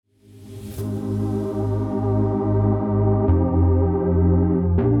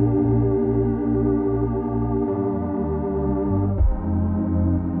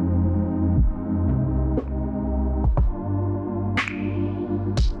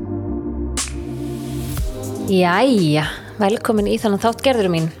Jæja, velkomin í þannig þátt Gerður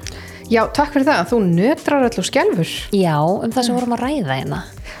mín. Já, takk fyrir það, þú nötrar öll og skelfur. Já, það sem vorum að ræða hérna.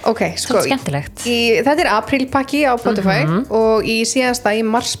 Ok, sko, skemmtilegt. Þetta aprílpakki á Spotify og í síðasta í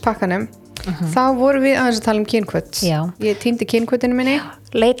marspakkanum þá vorum við aðeins að tala kynkvöt. Já. Ég týndi kynkvötinu minni.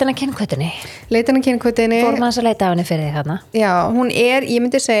 Leitin að kynkvötinni. Fórum aðeins að leita af henni fyrir því þarna. Já, ég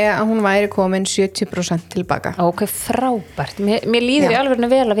myndi segja að hún væri komin 70% tilbaka. Ok, frábært. Mér líður í alveg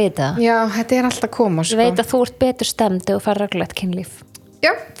vel að vita. Já, þetta er alltaf að koma, sko. Ég veit að þú ert betur stemd og fara reglulegt kynlíf.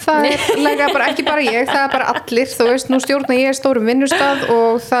 Já, það er bara, ekki bara ég, það er bara allir, þú veist, nú stjórna ég stórum vinnustað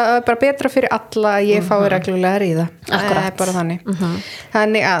og það er bara betra fyrir alla að ég fái reglulega ríða. Það er bara þannig.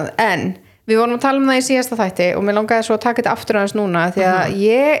 Þannig að, en við vorum að tala um það í síðasta þætti og mér langaði svo að taka þetta aftur aðeins núna því að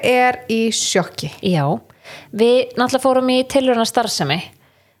ég er í sjokki. Já, við náttúrulega fórum í tilrauna starfsemi.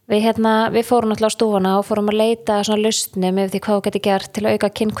 Við fórum náttúrulega á stúfana og fórum að leita svona lausnum yfir því hvað þú getur gert til að auka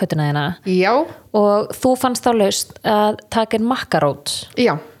kynkvötuna þína. Já. Og þú fannst þá lausn að taka inn makkarót.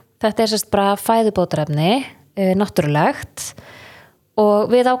 Já. Þetta er sérst bara fæðubótarefni, náttúrulegt og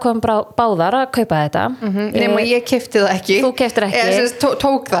við ákveðum báðar að kaupa þetta. Nema ég keypti það ekki. Þú keyptir ekki.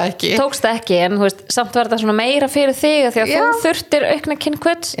 Tók það ekki. Tókst það ekki, en samt var þetta svona meira fyrir þig því að þú þurftir aukna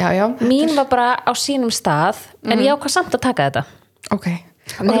kynkvöt. Já. Mín var bara á sínum stað, en ég ákvað samt að taka þetta. Ok.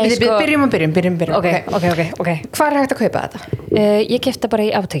 Byrjum. Ok. Hvað er hægt að kaupa þetta? Ég keypti bara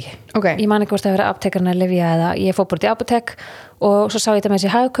í apóteki. Okay. Ég man ekki hvort að vera apótekarinn að lyfja eða ég fór bara í apótek og svo sá ég þetta með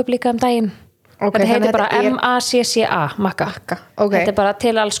þessi hagkaup líka daginn. Okay, þetta heitir bara MACCA makka. Okay. Þetta er bara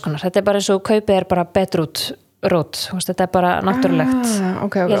til alls konar. Þetta er bara eins og kaupið er bara betrút rót. Þetta er bara náttúrulegt.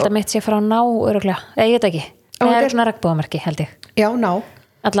 Okay. Ég held að mitt sé frá ná öruglega. Ég veit ekki. Það er svona regnbogamerki held ég. Já, ná.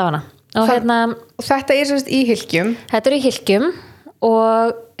 Allavega. Og þetta er semst í hylkjum. Þetta er í hylkjum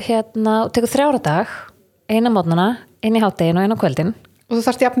og tekur 3 dag, eina mótnana, inn í hádeginu og inn á kvöldin. Og þú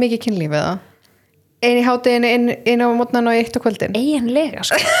þarft jafn mikið kynlíf eða? Ein í hádeginu, inn á mótnana og 1 á kvöldin? Eiginlega,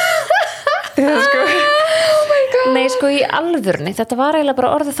 sko. Oh my god. Nei, sko í alvörni, þetta var eiginlega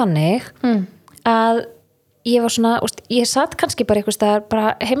bara orðið þannig að ég var svona, ég satt kannski bara eitthvað staðar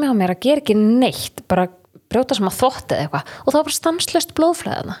bara heima hjá mér að gera ekki neitt, bara brjóta sem að þvotti eða eitthvað og það var bara stanslaust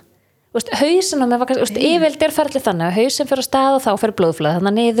blóðflæðana. Hausinn á mig var kannski, yfirleitt er ferlið þannig að hausinn fyrir á stað og þá fyrir blóðflæð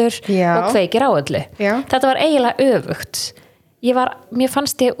þannig niður og kveikir á öllu. Þetta var eiginlega öfugt. Mér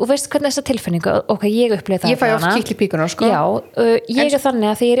fannst ég, og veist hvernig þessa tilfinningu og hvað ég upplifði það. Ég fæ oft kýtl í píkuna, sko. Já, ég er þannig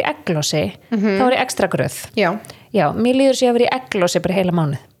að því ég er í egglósi, þá er ég ekstra gröð. Já, mér líður sér að vera í egglósi bara heila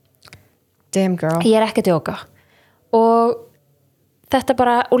mánuð. Damn girl. Ég er ekki að djóka. Og þetta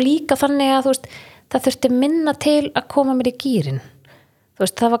bara, og líka þannig að það þurfti minna til að koma mér í gýrin.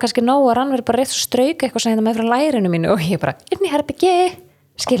 Það var kannski nóg að rannverð bara rétt strauka eitthvað sem þetta með frá lærinu mínu og ég bara, inn í herbyggi.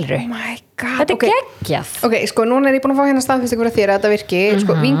 Skilurðu? Oh my god. Þetta er geggjað. Ok, sko, núna er ég búin að fá hérna staðfestingu fyrir þér að þetta virki.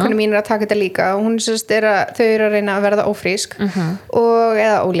 Sko, vinkonum mín er að taka þetta líka og hún sérst þau eru að reyna að verða ófrísk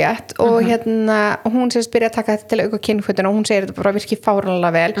eða ólétt og hún sérst byrja að taka þetta til að auka kynkvötuna og hún segir þetta bara virki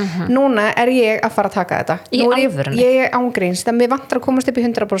fáránlega vel. Núna er ég að fara að taka þetta. Í alvörunni? Ég er ángríns. Það mér vantar að komast upp í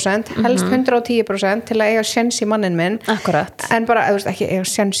 100%, helst 110% til að eiga sjens í mannin minn. Akkurat. En bara, ekki eiga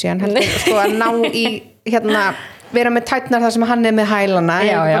sjens í hann, heldur, sko, að ná í vera með tætnar þar sem hann er með hælana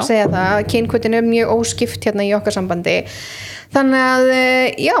ég vil bara segja það, kynkvötin er mjög óskipt hérna í okkar sambandi þannig að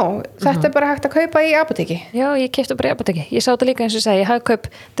þetta er bara hægt að kaupa í apóteki. Já, ég keypti bara í apóteki, ég sá þetta líka eins og segi, ég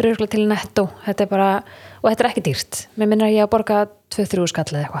hagkaup dröglega til netto, þetta er bara og þetta er ekki dýrt, mér minnir að ég að borga 2-3 skall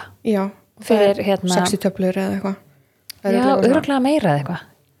eða eitthvað. Já, fyrir 60 töflur eða eitthvað. Já, öruglega meira eða eitthvað.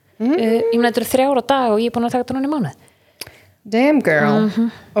 Ég meina þetta eru 3 á dag og ég er búin að taka þetta núna í mánuð. Damn girl.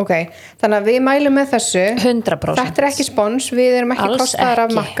 Ok, þannig að við mælum með þessu 100%. Þetta er ekki spons, við erum ekki kostaðar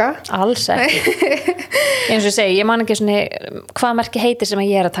af makka. Alls ekki. Eins og ég segi, ég man ekki svona hvað merki heitir sem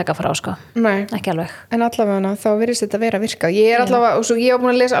ég er að taka frá, sko. Nei. Ekki alveg. En allavega þá virðist þetta vera að virka. Ég er allavega, og svo ég var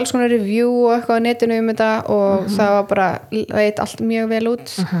búin að lesa alls konar review og eitthvað á netinu þetta og það var bara, veit allt mjög vel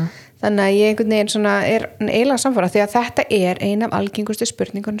út. Þannig að ég einhvern veginn svona er eiginlega samfara því að þetta er ein af algengustu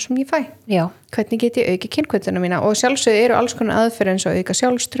spurningunum sem ég fæ. Já. Hvernig get ég aukið kynkvötuna mína og sjálfsögðu eru alls konar aðferð eins og auka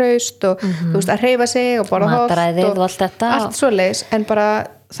sjálfstraust og þú veist að hreyfa sig og borða holt og allt þetta. Allt svoleiðis en bara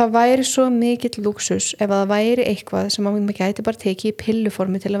það væri svo mikill lúksus ef það væri eitthvað sem maður gæti bara tekið í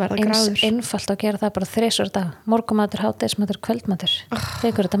pilluformi til að verða gráður. Eins einfalt að gera það bara 3 dag. Morgunmatur, hádegismatur, kvöldmatur.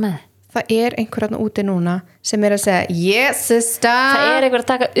 Tekur þetta með? Það er einhverjarn úti núna sem er að segja yes sister. Það er einhver að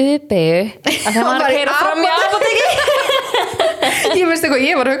taka uppeyju að það var að keyra fram í apóteki. Ég veist eitthvað,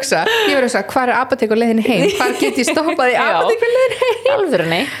 ég var að hugsa hvað er apótek á leiðinni heim, hvað get ég stoppað í apótek á leiðinni heim.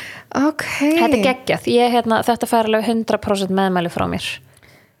 Alvörunni. Ok. Þetta er geggjað, þetta fær alveg 100% meðmæli frá mér.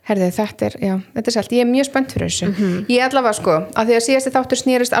 Herði, þetta er selt, ég mjög spennt fyrir þessu ég allavega sko, að því að síðasti þáttur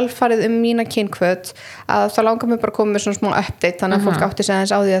snýrist alfarið mína kynkvöt að það langar mig bara að koma með svona smá update þannig að fólk átti sig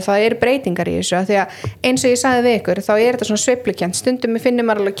aðeins á því að það eru breytingar í þessu, að því að eins og ég sagði við ykkur þá er þetta svona sveiflukent, stundum við finnum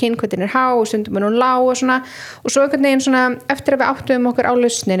maður alveg kynkvötin er há og stundum er hún lág og svona, og svo einhvern veginn svona eftir að við áttum okkur á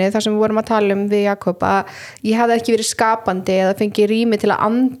lausninni þar sem við vorum að tala við Jakob að ég hafði ekki verið skapandi eða fengið rými til að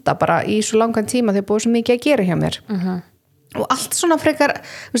anda bara í svo langan tíma þegar búið svo mikið að gera hjá mér og allt svona frekar,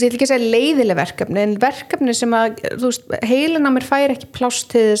 þú veist, ég ætla ekki að segja leiðileg verkefni, en verkefni sem að, þú veist, heilin á mér fær ekki pláss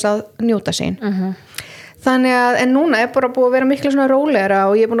til þess að njóta sín þannig að, en núna er bara búið að vera miklu svona rólegra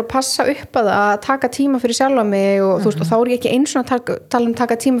og ég er búin að passa upp að taka tíma fyrir sjálfa mig og þú veist, og þá er ég ekki eins og að tala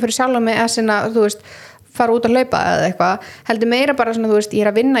taka tíma fyrir sjálfa mig eða sinna, þú veist, fara út að hlaupa eða eitthvað, heldur meira bara svona, þú veist, ég er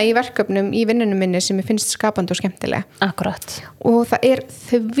að vinna í verkefnum í vinnunum minni sem ég finnst skapandi og skemmtileg. Akkurat. Og það er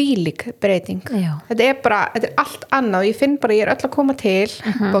þvílík breyting. Já. Þetta er allt annað og ég finn bara, ég er öll að koma til,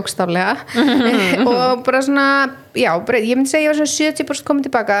 bókstaflega, og bara svona, já, ég myndi segja ég var svona 70% komið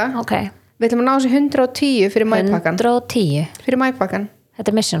tilbaka. Ok. Við ætlum að ná þessi 110 fyrir mæpakkan. 110? Fyrir mæpakkan.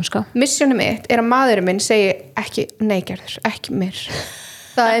 Þetta er mission, sko. Missionum mitt er að maðurinn minn segi ekki, nei Gerður, ekki mér.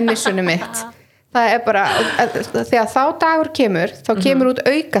 Það er missionum mitt. Það er bara, þegar þá dagur kemur þá kemur út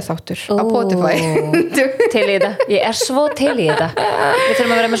aukaþáttur á Spotify til í þetta, ég er svo til í þetta við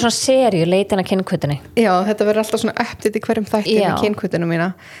þurfum að vera með svona seríu leitin að kynkvötunni já, þetta verður alltaf svona uppdætt í hverjum þætti með kynkvötunum mína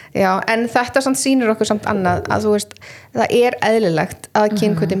já, en þetta samt sýnir okkur samt annað að þú veist, það er eðlilegt að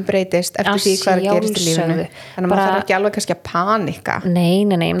kynkvötin breytist eftir því hvað gerist í lífinu þannig að maður þarf ekki alveg kannski að panika nei,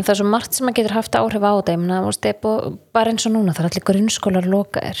 það er svo margt sem maður getur haft áhrif á þetta bara eins og núna, það er allir grunnskólar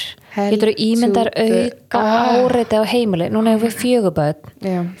lokaðir getur ímyndar auka áreiti á heimili núna hefur við 4 börn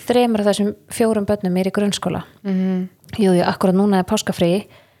 3 af þessum 4 börnum er í grunnskóla jú, akkurat núna er páskafrí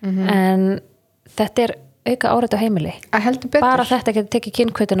en þetta er auka áreiti á heimili bara þetta getur tekið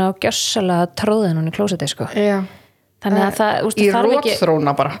kynkvötuna og gjössalega tróðin hún í klósetti sko þannig að það í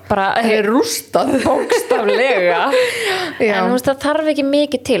rótþróna bara rústað bókstaflega en það þarf ekki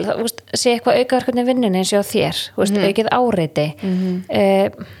mikið til sé eitthvað aukaverkefni vinnunni eins og þér aukið áreiti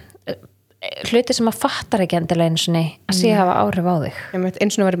hluti sem að fattar ekki endilega eins og að sé hafa áhrif á þig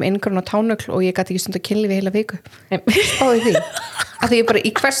eins og verið með inngrann á tánögl og ég gæti ekki stund að kynlífi heila viku spáði því að því ég bara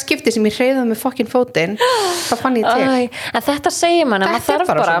í hvers skipti sem ég hreyði með fokkin fótinn þá fann ég til en þetta segir mann að maður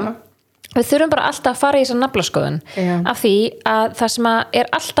þarf bara við þurfum bara alltaf að fara í þessa naflaskoðun af því að það sem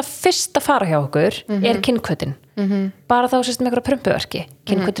er alltaf fyrst að fara hjá okkur er kynkvötin bara þá sést með einhverja prumpuverki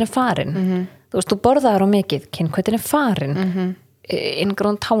kynkvötin er farin þú veist, þú borðaður á mikið kynkvötin er farin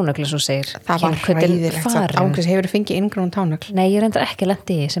inngróðan tánögl sem þú segir það var hræðilegt ángriðs hefur þið fengið inngróðan tánögl nei, ég reyndar ekki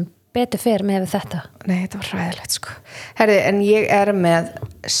lent í sem betur fer með þetta nei, þetta var hræðilegt sko herri, en ég er með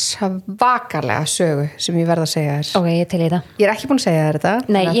svakalega sögu sem ég verð að segja þér ok, ég til í það ég er ekki búin að segja þér þetta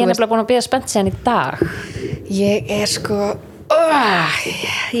nei, ég er nefnilega búin að bíða spennt síðan í dag ég er sko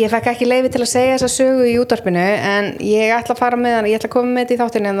ég fekk ekki leyfi til að segja þessa sögu í útvarpinu en ég ætla að fara með hann ég ætla að koma með þetta í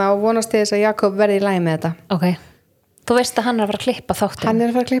þáttinu og vonast til þess að Jakob verði í lagi með þetta ok þú veist að hann er að fara að klippa þáttin hann er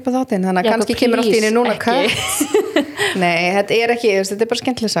að fara að klippa þáttin þannig að kannski kemur allt í henni núna nei, þetta er ekki, þetta er bara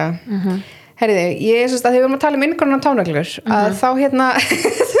skemmtileg saga herriði, ég er svo að þegar við erum að tala inngrónar tánöglur að þá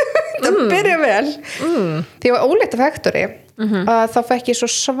það byrja vel því ég var ólétt af Hektori að þá fekk ég svo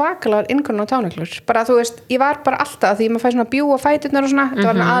svakalega inngrónar tánöglur bara þú veist, ég var bara alltaf því maður fæ svona bjúa fæturnar og svona þetta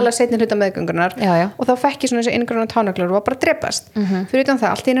var aðlega seinni hluta meðgöngunar og þá fekk ég svona þessi inngrónar tánöglur og var bara að drepast fyrir utan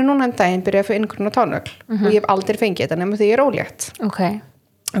það, allt í einu núna daginn byrja að fá inngrónar tánögl og ég hef aldrei fengið þetta nema því ég er ólétt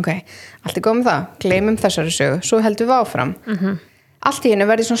ok, allt er góð með það gleymum þessari sögu, svo heldum við áfram allt í einu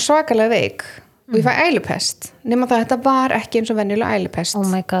verði svona svakalega veik og ég fæ ælupest nema það að þetta var ekki eins og venjulega ælupest oh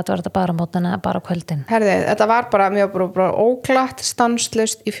my god, var þetta bara mótana, bara kvöldin herði, þetta var bara mjög bara óglatt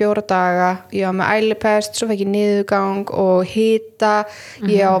stanslust í 4 daga ég var með ælupest, svo fekk ég niðurgang og hita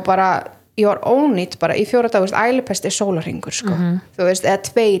ég var ónýtt bara í 4 daga ælupest er sólarhringur sko þú veist,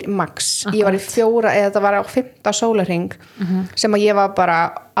 eða 2 max ég var í 4, eða þetta var á 5. sólarhring sem að ég var bara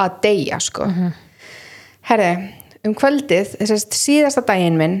að deyja sko herði kvöldið, þessast síðasta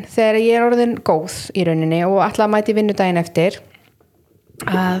daginn minn þegar ég er orðin góð í rauninni og ætla að mæti vinnu daginn eftir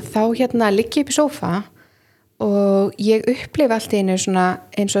að þá ligg ég upp í sófa og ég upplifi allt í einu svona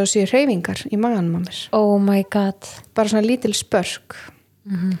eins og þessi hreyfingar í maganum á mér oh my god bara svona lítil spörk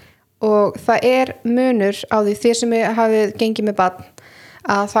og það er munur á því þér sem hafið gengið með barn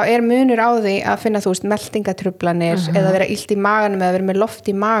að þá er munur á því að finna þú veist meltingatruflanir eða vera illt í maganum eða vera með loft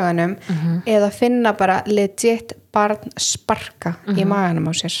í maganum eða finna bara legit barn sparka í maganum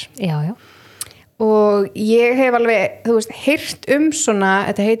á sér já. og ég hef alveg, þú veist, heyrt svona,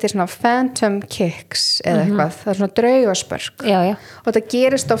 þetta heitir svona phantom kicks eða eitthvað, það svona draugaspörk já. Og þetta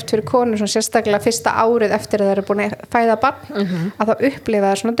gerist oft fyrir konur svona sérstaklega fyrsta árið eftir að það eru búin að fæða barn að það upplifa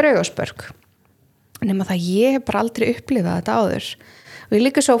það svona draugaspörk nema það ég hef bara aldrei upplifað þetta áður og ég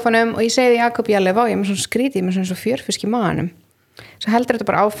ligg í sófanum og ég segi Jakob, ég alveg, ég er með svona skrítið, ég er með svona fjörfisk í maganum svo heldur þetta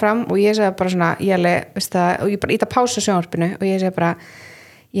bara áfram og ég segi bara svona, ég alveg, veist það, og ég bara íta pása sjónvarpinu og ég segi bara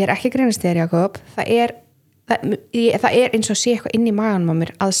ég er ekki að grínast þér Jakob það er eins og sé eitthvað inn í maganum á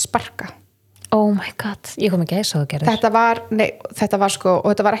mér að sparka oh my god, ég kom ekki að svo að gera þetta var sko og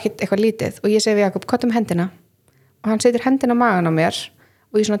þetta var ekki eitthvað lítið og ég segi við Jakob, hvað hendina og hann setur hendina á magan á mér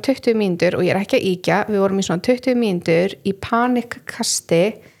og í svona 20 mínútur og ég er ekki að íkja við vorum í svona 20 mínútur í panikkasti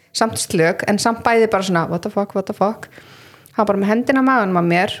samt slök en samt bæði bara svona what the fuck hann bara með hendina á maganum á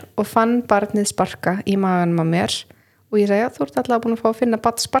mér og fann barnið sparka í maganum á mér og ég sagði, já, þú ert alltaf búin að fá að finna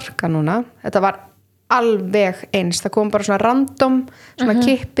barn sparka núna. Þetta var alveg eins. Það kom bara svona random, svona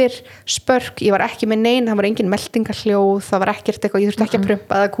kippir, spörk. Ég var ekki með nein, það var engin meldingarhljóð, það var ekkert eitthvað, ég þurfti ekki að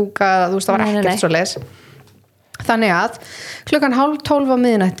prumpa eða kúka, þú veist, það var ekkert svoleiðis. Þannig að 11:30 á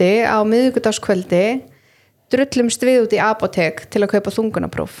miðnætti á miðvikudagskvöldi drullumst við út í apótek til að kaupa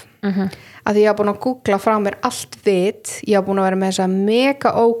þungunapróf. Að því ég var búin að googla frá mér allt vit, ég var búin að vera með þessa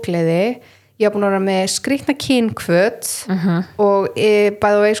mega ógleði ég hef búin að vera með skrýtna kynkvöt og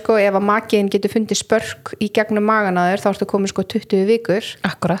bæði vegi sko ef að makiðin getur fundið spörk í gegnum maganaður þá ertu komið sko 20 vikur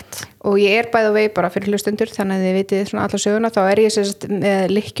akkurat og ég bæði vegi bara fyrir hlustundur þannig að þið vitið svona alla söguna þá ég sérst með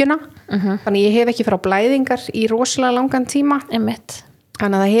lykkjuna þannig ég hef ekki frá blæðingar í rosalega langan tíma einmitt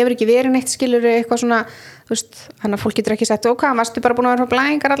þannig að það hefur ekki verið neitt skilur eitthvað svona þú veist, þannig að fólk getur ekki sagt ok, varstu bara búin að vera frá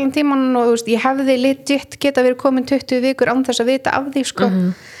blæðingar allan tíman og þú veist, ég hefði legit geta verið komin 20 vikur án þess að vita af því sko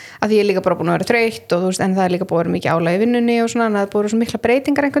að því ég er líka bara búin að vera þreytt og þú veist, en það er líka búin að vera mikið álag í vinnunni og svona, en það er búin að vera svo mikla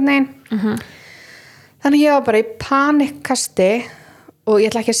breytingar einhvern veginn þannig ég var bara í panikkasti og ég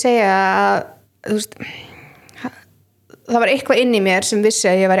ætla ekki að segja að þú veist það var eitthvað inn í mér sem vissi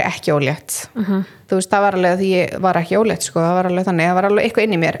að ég væri ekki ólétt þú veist, það var alveg að því ég var ekki ólétt sko, það var alveg þannig, það var alveg eitthvað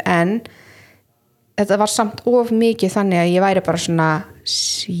inn í mér en þetta var samt of mikið þannig að ég væri bara svona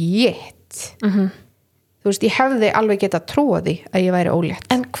shit þú veist, ég hefði alveg getað trúað því að ég væri ólétt.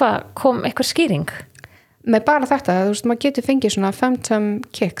 En hvað, kom eitthvað skýring? Með bara þetta, þú veist, maður getur fengið svona phantom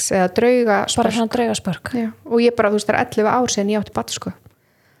kicks eða draugaspörk. Bara svona draugaspörk? Já, og ég bara, þú veist, það er 11 ár síðan ég átti barn, sko.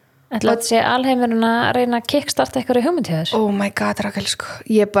 Ætla að sé alheimurinn að reyna að kickstarta eitthvað í hugmyndíður? Oh my god, Rakel, sko.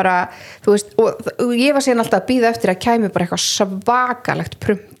 Ég bara, þú veist, og ég var síðan alltaf að bíða eftir að kæmi bara eitthvað svakalegt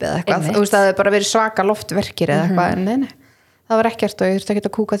prump eða eitthvað. Þú veist, það hefði bara verið svaka loftverkir eða eitthvað, en nei. Það var ekkert og ég þurfti ekki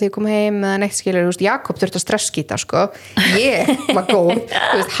að kúka því að koma heim eða neitt skilur, þú veist, Jakob þurfti að stresskýta sko, ég var góð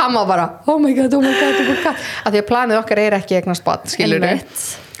þú veist, hann var bara, oh my god að því að planið okkar er ekki eignast barn skilur, en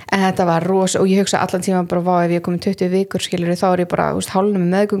þetta var rosa og ég hugsa allan tíma bara, vá, ef ég komið 20 vikur skilur, þá er ég bara, þú veist, hálfnum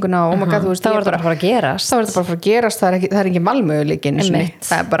með meðgönguna og oh my god, þú veist, þá var þetta bara að fara að gerast það er ekki valmöguleikin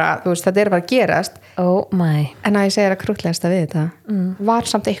það er bara, þú veist, þetta er bara að gerast en að ég segja að krútlegasta við þetta var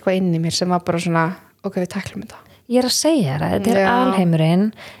samt eitthvað inn í mér sem var bara svona, ok, við tæklum þetta Ég er að segja það, þetta er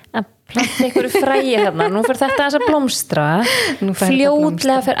alheimurinn að planta einhverju fræi hérna, nú fyrir þetta að blómstra,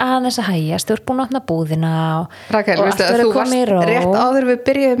 fljótlega fyrir aðeins að hægjast, þú ert búin að opna búðina Rakel, og allt verður komið í ró. Rétt áður við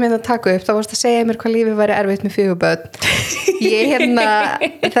byrjuðum með að taka upp, þá varst að segja mér hvað lífið væri erfitt með 4 börn.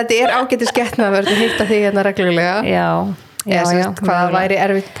 Þetta er ágætis getnaðverð að hitta því hérna reglulega. Já, hvað væri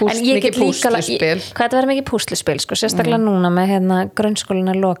erfitt mikið púsluspil hvað þetta væri mikið púsluspil sko, sérstaklega núna með hérna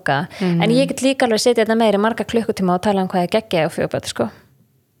grunnskólinu að loka en ég get líka alveg setja þetta meiri marga klukkutíma og tala hvað ég geggja á 4 börn sko.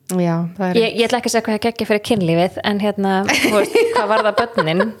 Já, ég ætla ekki að segja hvað ég geggja fyrir kynlífið en hérna, veist, hvað var það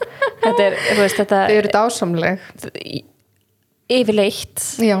börnin þetta er, veist, þetta þau eru dásamleg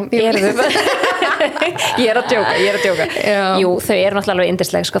yfirleitt ég er að djóka jú, þau eru náttúrulega alveg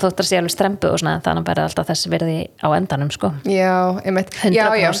yndisleg sko, þóttar sé alveg strempu og svona þannig bara alltaf þess verði á endanum sko. já,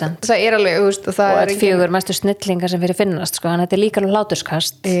 100% það er alveg og það 4 mestu snillingar sem fyrir finnast sko, en þetta er líka alveg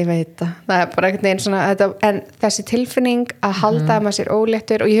hláturskast ég veit það er bara ekkert neginn svona en þessi tilfinning að halda að maður sér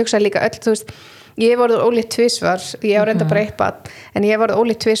óléttur og ég hugsa líka öll, þú veist ég hef orðið ólétt 2 svar, ég hef reynda bara eitthvað en ég hef orðið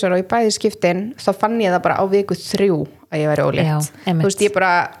ólétt 2 svar og í bæði skiptin þá fann ég það bara á viku 3 að ég væri ólétt þú veist,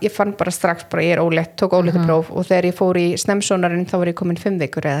 ég fann bara strax bara ég er ólétt, tók óléttupróf og þegar ég fór í snemsónarinn þá var ég komin 5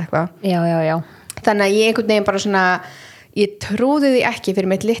 vikur eða eitthvað já. Þannig að ég einhvern veginn bara svona ég trúði því ekki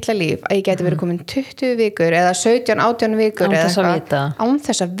fyrir mitt litla líf að ég geti verið komin 20 vikur eða 17-18 vikur eða eitthvað án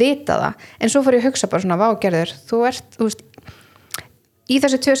þess að vita það en svo fór ég að hugsa bara svona vágerður, þú veist í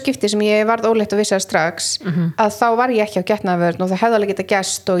þessu 2 skipti sem ég varð ólétt og vissi það strax að þá var ég ekki á getnaðarvörn og það hefði alveg getað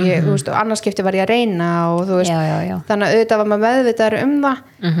gerst og ég, þú veist, og annars skipti var ég að reyna og þú veist, já. þannig að auðvitað var maður meðvitaður það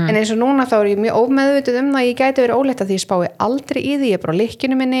en eins og núna þá er ég mjög ómeðvituð það ég gæti verið ólétt að því ég spái aldrei í því, ég er bara á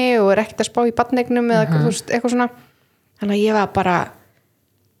lykkjunni minni og er ekkert að spá í barneignum eða þú veist, eitthvað svona þannig að ég var bara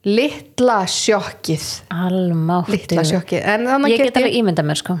litla sjokkið en ég get alveg ímyndað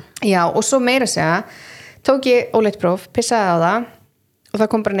mér sko já, og svo meira segja tók ég óléttpróf, pissaði á það og það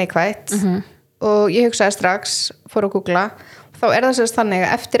kom bara neikvætt og ég hugsaði strax, fór að googla þá er það sérst þannig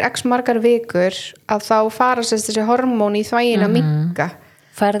að eftir x margar vikur að þá fara sérst þessi hormón í þvægina minnka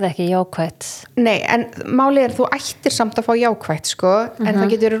færði ekki jákvætt nei, en málið er þú ættir samt að fá jákvætt sko, en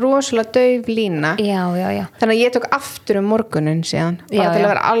það getur rosalega dauf lína já. þannig að ég tók aftur morgunin síðan bara til að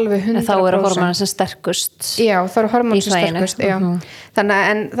vera alveg 100% þá eru hormónin sem sterkust já, þá eru hormónin sem sterkust þannig að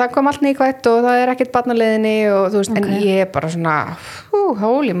en það kom allt neikvætt og það er ekkert barnaleiðinni og þú veist, en ég er bara svona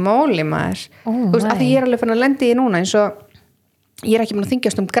holy moly maður þú veist, að því ég er alveg fann að lendi í núna eins og ég er ekki búin að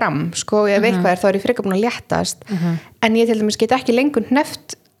þyngjast gram sko, ég veit hvað þá er ég frekar búin að léttast en ég til dæmis get ekki lengur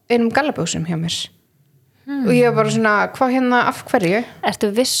hneft gallabjósum hjá mér og ég er bara svona, hvað hérna af hverju?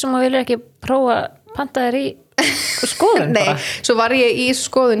 Ertu vissum og vilja ekki prófa panta þér í skoðun? Nei, svo var ég í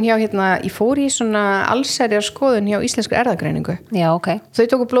skoðun hjá hérna, ég fór í svona allsherjar skoðun hjá Íslenskri erfðagreiningu já, ok þau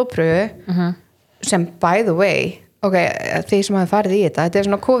tóku blóðpröfu sem by the way þeir sem hafa farið í þetta er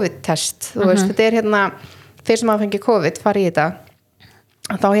svona COVID-test þú veist, þetta er hérna þeir sem hafa fengið COVID farið í þetta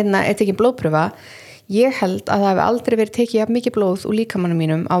þá hérna er tekið blóðpröfa ég held að það hefði aldrei verið tekið jafn mikið blóð úr líkamannum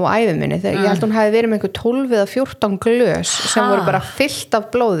mínum á ævi minni þegar ég held hún hefði verið með einhver 12 eða 14 glös sem voru bara fyllt af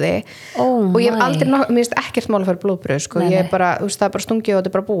blóði og ég hef aldrei mér finnst ekkert mál að fara blóðpröfu sko. Ég er bara, það er bara stungið og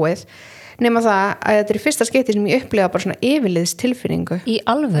þetta er bara búið nema það að þetta er fyrsta skipti sem ég upplifa bara svona yfirliðs tilfinningu í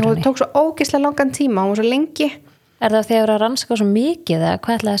alvörunni og það tók svo ógeðslega langan tíma og svo lengi er það þegar að rannsaka svo mikið eða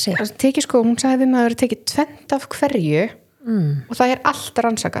hvað ætlaði að segja? Tekið sko, hún sagði við maður að tekið 20 af hverju og það er allt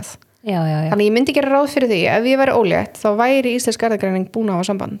rannsakað já. Þannig ég myndi gera ráð fyrir því ef ég væri ólétt þá væri Íslensk erfðagreining búin að hafa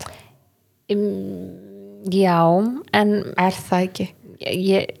samband já, en er það ekki?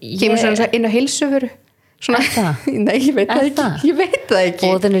 Kemur svona inn á heilsuvöru svona, nei, ég veit það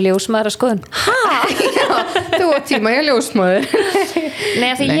ekki og þenni ljósmaður að skoðun þú var tíma ég ljósmaður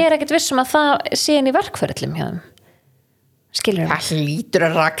nei, því ég er ekkert vissum að það sé inn í verkferðlum hjá þeim skilur það hlýtur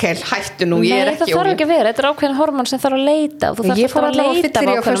að Rakel hættu nú nei, það þarf ekki að vera, þetta er ákveðin hormón sem þarf að leita og þú þarf að leita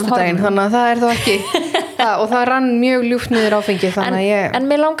af ákveðin hormón þannig að það er þó ekki og það rann mjög ljúft niður áfengi en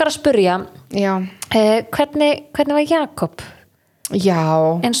mér langar að spurja hvernig var Jakob? Já.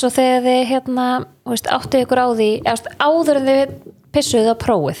 Eins og þegar þið hérna, áttu ykkur á því áður en þið pissuðu á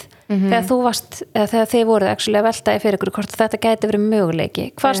prófið þegar þú varst, þegar þið voruð að velta fyrir ykkur hvort þetta gæti verið möguleiki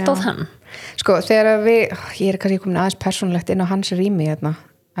hvað stóð hann? Sko, þegar ég er kannski komin aðeins persónulegt inn á hans rými hérna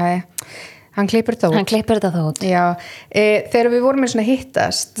hann klippir þetta þá út Já, þegar við vorum með svona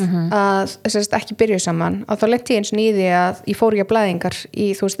hittast að þess ekki byrju saman að þá lenti ég eins og í því að ég fór ekki að blæðingar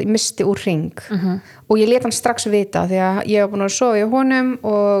þú veist, ég misti úr ring og ég let hann strax vita því að ég var búin að sofa í honum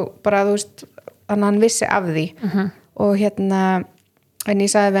og bara þú veist, hann vissi af því og hérna en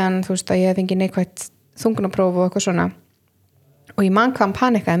ég sagði við hann, þú veist, að ég fengi neikvætt þungunarpróf og eitthvað svona og ég man hvað hann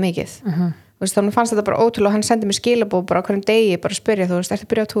panikaði mikið þú veist, þannig fannst þetta bara ótrúlega og hann sendi mér skilabóð bara hverjum degi, bara að spyrja þú veist, ertu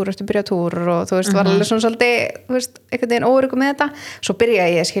byrjað á túr og þú veist, var alveg svona svolítið, þú veist, einhvern veginn óöruggur með þetta, svo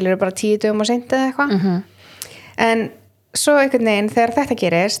byrjaði ég, skilur bara 10 dögum og seint eða eitthvað en svo einhvern veginn þegar þetta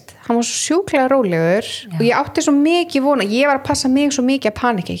gerist, hann var svo sjúklega rólegur og ég átti svo mikið vona, ég var að passa mig svo mikið að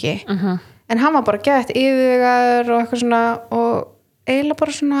panika ekki en hann var bara gett yfirvegaður og eitthvað svona og eiginlega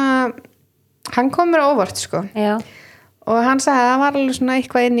bara svona hann kom mér á óvart sko og hann sagði að það var alveg svona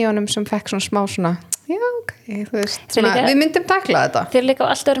eitthvað inn í honum sem fekk svona smá svona já, ok, þú veist, svona, við myndum takla þetta þeir líka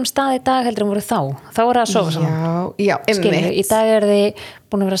á allt öðrum stað í dag heldur en voru þá voru það að sofa saman já, skilur, í dag er þið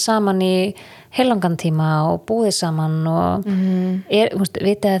búin að vera saman í heilangan tíma og búið saman og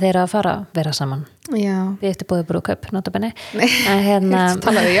vitið að þeir að fara að vera saman við eftir búið brúðkaup notabenni en hérna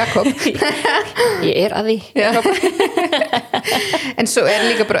talaðu Jakob ég er að því en svo er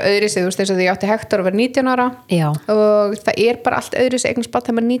líka bara öðrisi þú veist þess að ég átti Hektor að vera 19 ára og það er bara allt öðrisi eignast barn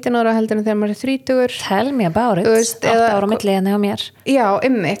þegar maður er 19 ára heldur en þegar maður er 30 tell me about it, 8 ára á milli hérna hjá mér já,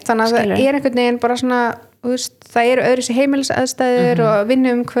 þannig að það er einhvern veginn bara svona veist, það eru öðrisi heimilisaðstæður og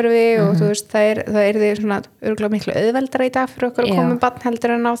vinnuumhverfi og þú veist, það er því svona örgulega miklu auðveldara í dag fyrir okkur að koma með barn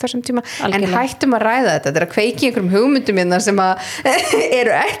heldur en á þessum tíma en hættum að ræða þetta er að kveiki einhverjum hugmyndum hérna sem að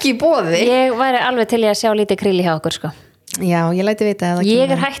eru ekki í boði ég væri alveg til ég að sjá lítið kríli hjá okkur sko já, ég læti vita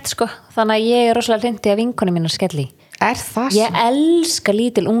ég er hætt sko, þannig að ég er rosalega hlindi að vinkonum mínar skelli það ég elska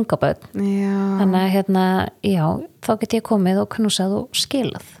lítil unga börn þannig að já, þá get ég komið og knúsað og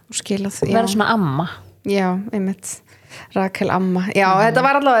skilað verða svona amma já, einmitt Rakel amma, já,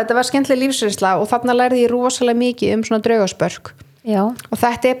 þetta var skemmtileg lífsreynsla og þarna lærði ég rosalega mikið um svona draugaspörk já. Og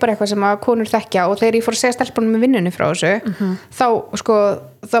þetta bara eitthvað sem að konur þekkja og þegar ég fór að segja stelpunum með vinnunni frá þessu þá sko,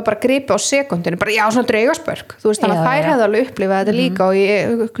 það bara gripi á sekundinu, bara já, svona draugaspörk þú veist, þannig að þær hefði alveg upplifað þetta líka og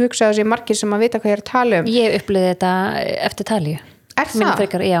ég hugsaði þessi margir sem að vita hvað ég er að tala um ég upplifði þetta eftir Talíu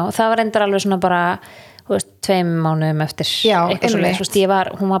það? Já, það var endur alveg svona bara þú veist, 2 mánuðum eftir eitthvað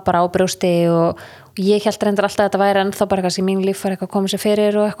svoleiðis, hún var bara á brjósti og ég held reyndar alltaf að þetta væri en þá bara kannski mín líf var eitthvað að koma sér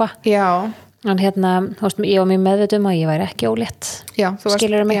fyrir og eitthvað já en þú veist, ég var mjög meðvitum og ég væri ekki ólétt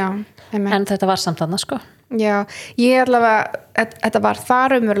skilur mig en þetta var samt annað sko já, ég allavega þetta var það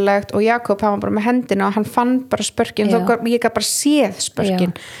raunverulegt og Jakob hann var bara með hendina og hann fann bara spörkin ég gaf bara séð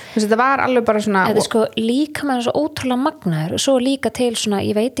spörkin þetta var alveg bara svona þetta sko líka með svo ótrúlega magnaður og svo líka til svona,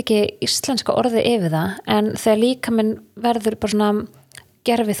 ég veit ekki íslenska orðið yfir það en þegar líka minn verður bara svona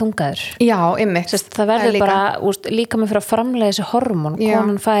gerfið þungaður já, einmitt það verður bara, líka með fyrir að framleiða þessi hormón,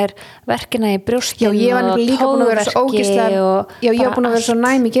 konan fær verkina í brjóstin og ég var líka búin að vera svo ógeðslega ég var búin að vera svo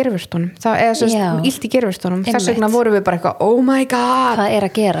næm í gerfistunum eða svo illt í gerfistunum þess vegna vorum við bara eitthvað, oh my god hvað er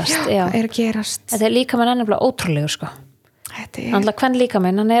að gerast þetta er líka með nefnilega ótrúlegur sko þannig að hvern líka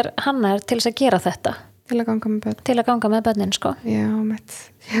með hann er til þess að gera þetta til að ganga með börnin sko já,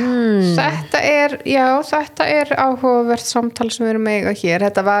 þetta er áhugavert samtal sem við erum eiga hér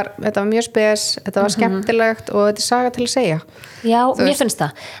þetta var mjög spes, þetta var skemmtilegt og þetta er saga til að segja já, mér finnst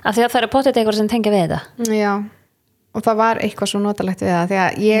það, af því að það eru pottet eitthvað sem tengja við þetta já, og það var eitthvað svo notalegt við það því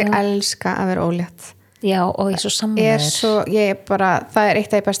að ég elska að vera ólétt já, og ég er svo sammála það er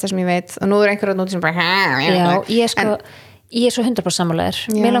eitt af því besta sem ég veit og nú er einhverjum núti sem bara ég er svo 100% sammálaður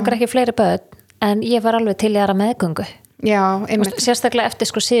mér langar ekki fleiri börn en ég var alveg til í aðra meðgöngu já, einmitt sérstaklega eftir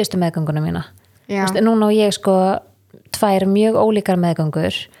sko síðustu meðgönguna mína núna og ég sko 2 mjög ólíkar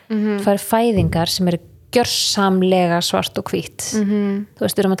meðgöngur 2 fæðingar sem eru gjörsamlega svart og hvít þú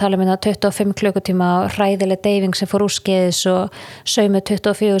veist, við erum að tala um þetta 25 klukkutíma hræðileg deyfing sem fór úrskeiðis og saumið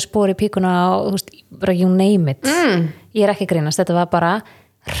 24 spor í píkuna og þú veist, bara you name it ég er ekki að grínast, þetta var bara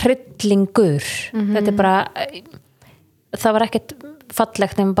hryllingur þetta er bara það var ekkert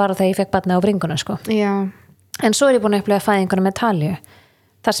fallegt en bara þegar ég fekk barnið á bringuna sko. Já. En svo er ég búin að upplega fæðinguna með Talíu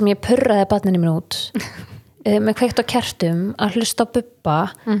þar sem ég purraði barninu mín út með kveikt á kertum að hlusta á Bubba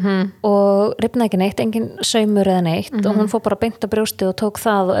og rifnaði ekki neitt, engin saumur eða neitt og hún fór bara beint á brjóstið og tók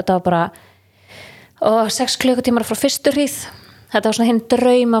það og þetta var bara 6 klukkutímar frá fyrstu hríð þetta var svona hinn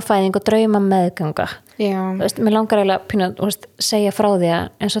draumafæðing og draumameðganga mér langar eiginlega pínu að segja frá því að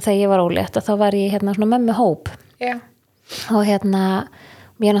eins og þegar ég var ólétt að þá var ég hérna svona með hóp og hérna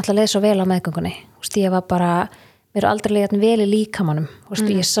ég náttúrulega leið svo vel á meðgöngunni ég var bara, mér er aldrei leiðat vel í líkamannum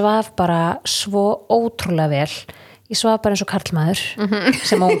ég svaf bara svo ótrúlega vel ég svaf bara eins og karlmaður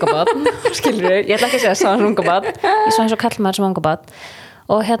sem unga barn skilur ég ætla ekki að segja að svaf eins og unga barn ég svaf eins og karlmaður sem unga barn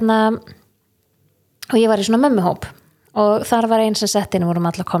og hérna og ég var í svona mömmuhóp og þar var einn sem sett inn og vorum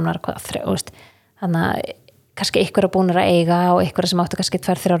allar komnar þannig að kannski ykkur að búnir að eiga og ykkur sem áttu kannski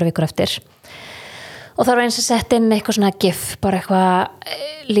 2-3 vikur eftir og það var eins að setja inn eitthvað svona gif bara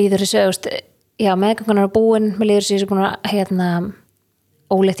eitthvað líður þessu já, meðgangunar er búin með líður þessu búin að hérna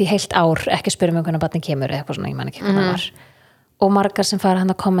óleitt í heilt ár, ekki spyrja mig hvernig barnið kemur eða eitthvað svona, ég man ekki hvað það var og margar sem fara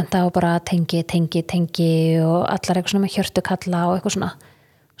hann að kommenta og bara tengi og allar eitthvað svona með hjörtu kalla og eitthvað svona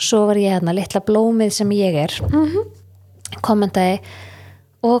svo var ég hérna litla blómið sem ég er kommentaði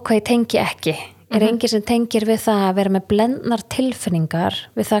og hvað ég tengi ekki er enginn sem tengir við það að vera með blendnar tilfinningar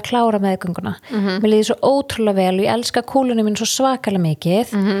við það að klára meðgönguna mér líður svo ótrúlega vel og ég elska kúlunum minn svo svakalega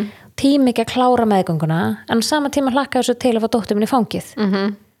mikið tími ekki að klára meðgönguna en á sama tíma hlakkaði svo til að fá dóttur minn í fangið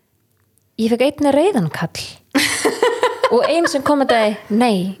ég fekk einni reiðankall og einn sem kommentaði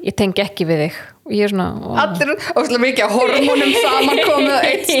nei, ég tengi ekki við þig og ég er svona allir óslega mikið að hormónum saman komið á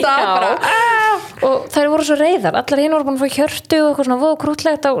eitt stað bara og þær voru svo reiðar, allar hinn voru búin að fá hjörtu og eitthvað svona voru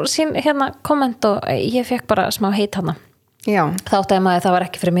krútlegt á sín hérna komment og ég fekk bara smá heit hana þá áttaði maður að það var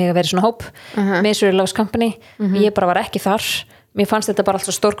ekki fyrir mig að vera í svona hóp Misery Loves Company ég bara var ekki þar, mér fannst þetta bara allt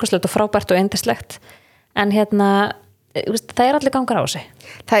svo stórkostlegt og frábært og yndislegt en hérna það er allir gangar á sig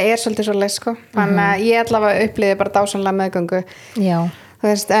það er svolítið svo leið sko þannig að ég allavega upplýði bara dásanlega meðgöngu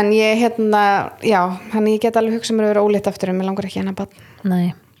en ég hérna þannig ég get alveg hugsað mér að vera ólétt aftur en mér langar ekki hérna barn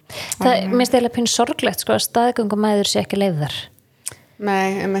nei það mér stæðilega pínu sorglegt sko að staðgöngumæður sé ekki leyfðar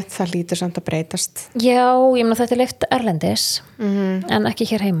nei, það lítur samt að breytast já, ég meina þetta er leyft erlendis en ekki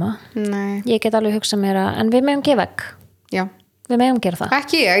hér heima nei. Ég get alveg hugsað mér að en við megum gefa egg já. Við megum gera það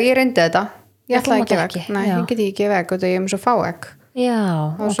ekki ég reyndi þetta Ég ætla þú ekki mátt egg. Nei, ég get ekki gefa egg og ég er með svo fá egg. Já,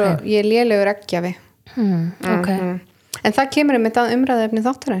 og svo ég er lélegur eggjafi. Ok. En það kemur um þetta umræðuefni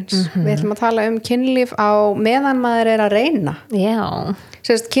þáttarins. Við ætlum að tala um kynlíf á meðan maður er að reyna. Já.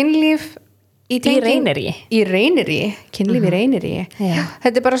 Sérst, kynlíf í reynirí. Í reynirí, kynlíf í reynirí. Já.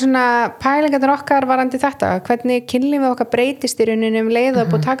 Þetta er bara svona pælingarnir okkar varandi þetta, hvernig kynlífið okkar breytist í rauninni leið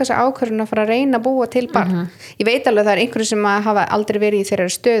og búið að taka sér ákvörðun að fara að reyna að búa til barn. Ég veit alveg að það er einhverju sem hafa aldrei verið í þeirra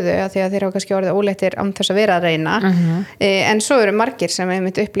stöðu af því að þeir hafa kannski orðið óléttir án þess að vera að reyna. En svo eru margir sem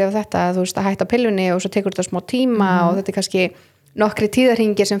einmitt upplifa þetta að þú veist að hætta á pillunni og svo tekur þetta smá tíma og þetta er kannski nokkri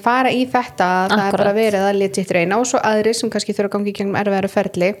tíðarhringir sem fara í þetta, það er bara verið að legit reyna og svo aðrir sem kannski þurfa að gangi í gegnum erfiðara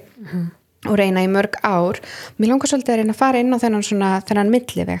ferli og reyna í mörg ár. Mér langar svolítið að reyna að fara inn á þennan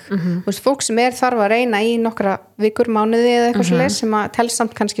milliveg. Þú veist, fólk sem þarf að reyna í nokkra vikur, mánuði eða eitthvað svoleiðis sem að telst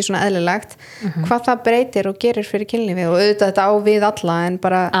samt kannski svona eðlilegt, hvað það breytir og gerir fyrir kynlífið og auðvitað þetta á við alla en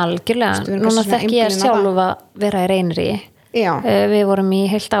bara algjörlega, núna þekki ég sjálf að vera í reynirí. Við vorum í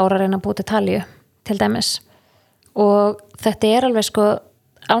heilt ára að reyna að búa til Talíu til dæmis og þetta er alveg sko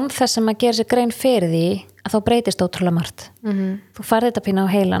án þess að maður gerir sér grein fyrir því að þá breytist ótrúlega margt. Þú færði þetta pína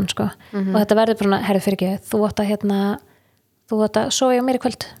á heilan sko og þetta verður bara, herri fyrir ekki, þú átt að sofa hjá mér í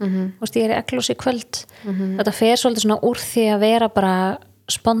kvöld. Þú veist, ég er í egglos í kvöld. Þetta fer svolítið svona úr því að vera bara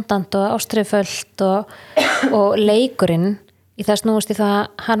spontant og ástriðfullt og leikurinn í þess núst í það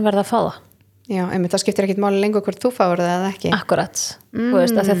hann verða að fá það. Já, einmitt, það skiptir ekkit máli lengur hvort þú fáir það eða ekki. Akkurat, þú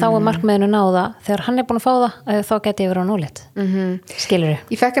veist, að því að þá er markmiðinu náða þegar hann er búin að fá það, þá geti ég verið á núlit. Skilurðu?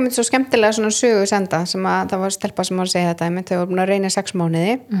 Ég fekk einmitt svo skemmtilega svona sögu senda sem að það var stelpa sem var að segja þetta einmitt, þau voru búin að reyna 6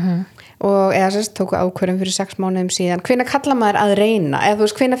 mánuði og eða sérst tóku ákvörðum fyrir 6 mánuðum síðan. Hvenær kallar maður að reyna? Eða þú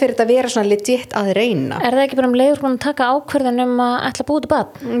veist, hvenær fyrir þetta að vera svona legit að reyna? Er það ekki bara leiður búin að taka ákvörðun að ætla að búa til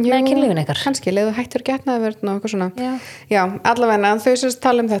barn með kynlífinu ykkar? Kannski, leiðu hættur getnaðarvörn og eitthvað svona. Já, allavega þau sérst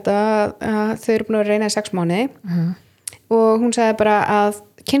tala um þetta að þau eru búin að reyna í 6 mánuði og hún sagði bara að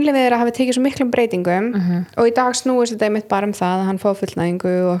kynlífið þeirra hafi tekið svo miklum breytingum og í dag snúist þetta einmitt bara um það að hann fá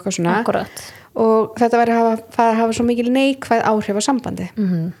fullnæðingu og eitthvað svona. Akkurat. Og þetta væri að hafa svo mikil neikvæð áhrif á sambandi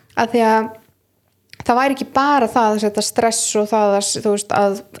að því að það væri ekki bara það að setja stress og það að, þú veist,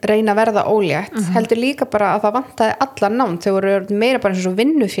 að reyna að verða ólétt heldur líka bara að það vantaði allar nánd, þau voru meira bara eins og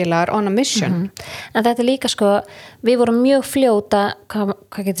vinnufélagar on a mission. En þetta er líka sko, við vorum mjög fljóta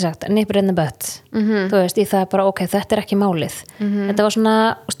hvað getur sagt, nip in the butt þú veist, í það bara ok, þetta er ekki málið þetta var svona,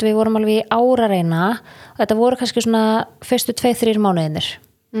 við vorum alveg í ára að reyna og þetta voru kannski svona fyrstu 2-3 mánuðinir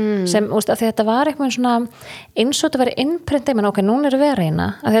sem, að þetta var eitthvað svona eins og þetta var innprintið, menn ok, núna erum við að reyna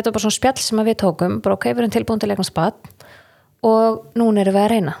að þetta var bara svona spjall sem við tókum bara ok, við erum tilbúin til að leikna spatt og núna erum við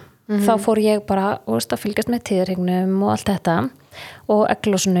að reyna þá fór ég bara, að fylgjast með tíðarhingnum og allt þetta og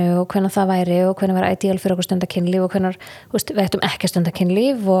eglosinu og hvernig það væri og hvernig var ideal fyrir okkur stundakynlíf og hvernig, við ættum ekki að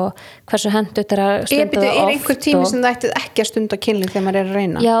stundakynlíf og hversu hendugt er að stunda það oft. Er einhver tími sem það ættið ekki að stundakynlíf þegar maður er að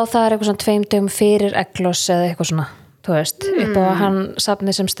reyna? Já, það er eitthvað svona 2 dögum fyrir eglos eða eitthvað svona þú veist, upp á hann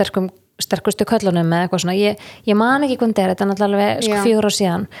safni sem sterkustu köllunum eða eitthvað svona ég man ekki hvernig þetta er náttúrulega 4 ár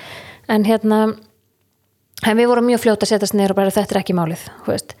síðan en en við vorum mjög fljóta að setjast niður og bara þetta er ekki málið,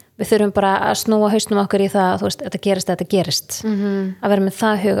 við þurfum bara að snúa hausnum okkur í það, þetta gerist að vera með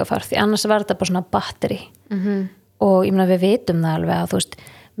það hugafar því annars var þetta bara svona batteri og ég meina við vitum það alveg að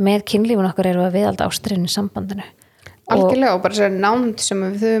með kynlífun okkur erum við viðalda ástriðin í sambandinu algjörlega og bara svo nánd sem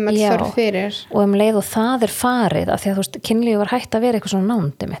við þurfum að þörf fyrir og leið og það er farið af því að kynlíf var hægt að vera eitthvað svona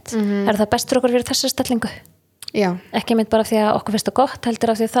nándi mitt er það best fyrir okkur fyrir þessa stellingu? Já. Ekki mitt bara því að okkur finnst það gott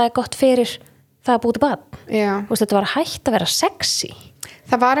heldur af því að það er gott fyrir það að búið til barn þetta var hægt að vera sexy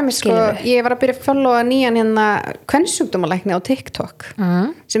það var einmitt ég var að byrja að followa nýjan kvensjúkdómalækni á TikTok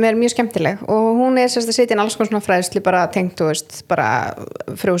sem er mjög skemmtileg og hún er sérst að setja inn alls konar svona fræðslu bara tengt, bara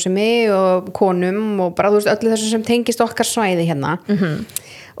frjósemi og konum og bara öllu þessu sem tengist okkar svæði hérna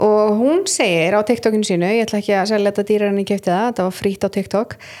og hún segir á TikTokinu sínu, ég ætla ekki að selja þetta dýrar en ég keypti það var frýtt á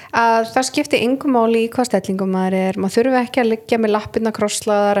TikTok að það skipti engu máli í hvað stellingum maður þurfi ekki að liggja með lappirna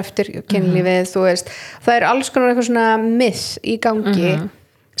krosslaðar eftir kynlífið, það er alls konar eitthvað svona myth í gangi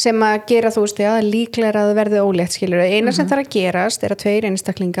sem að gera að líklega að verði ólétt skilur eina sem þarf að gerast er að 2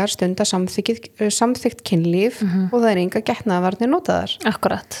 einstaklingar stunda samþykkt kynlíf og það er enga getnaðarvarnir notaðar.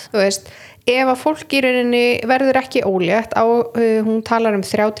 Akkurat. Ef að fólk í rauninni verður ekki ólétt hún talar um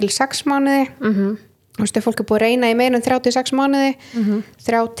 3-6 mánuði ef fólk er búið að reyna í meira en 36 mánuði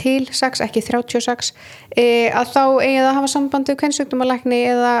 3-6, ekki 36 að þá eigi að hafa sambandi við kvensjúkdómalækni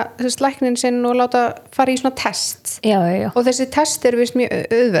eða læknin sinn og láta fara í svona test já. Og þessi test er vist mjög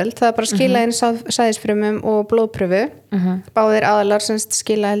auðveld það er bara að skila inn sæðisfrumum og blóðpröfu báðir aðalar sem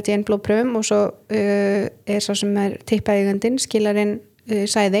skila held í einn blóðpröfum og svo er sá sem er tippaeigandinn skilar inn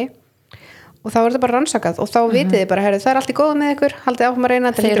sæði og þá er þetta bara rannsakað og þá vitið þið bara, það er allt í góðu með ykkur, haldið áfram að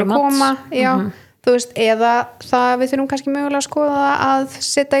reyna, þetta lítur að koma já, þú veist, eða það við þurfum kannski mögulega að skoða að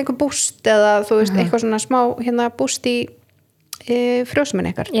setja einhver búst eða þú veist, eitthvað svona smá búst í frjósemin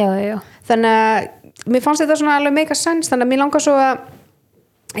ykkar já. Þannig að mér fannst þetta svona alveg mega sens, þannig að mér langar svo að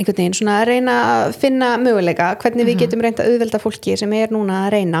einhvern veginn svona að reyna að finna möguleika, hvernig við getum reynt að auðvelda fólki sem er núna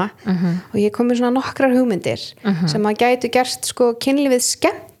að reyna og ég kom með svona nokkrar hugmyndir sem að gætu gerst sko kynlífið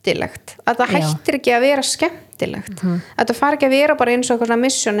skemmtilegt, að það hættir ekki að vera skemmtilegt, að það fari ekki að vera bara eins og eitthvað svona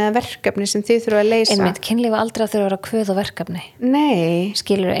mission eða verkefni sem þið þurfa að leysa. Einmitt, kynlíf aldrei að þurfa að vera kvöð og verkefni. Nei.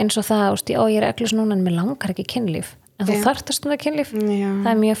 Skilur eins og það, ég er eglus núna en mér langar ekki kynlíf, en þú þarft að stunda kynlíf.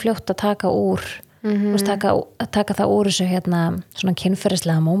 Það er mjög fljótt að taka úr taka það úr þessu svona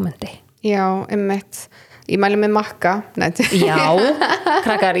kynferðislega mómenti. Já, einmitt. Ég mæli með makka. Já,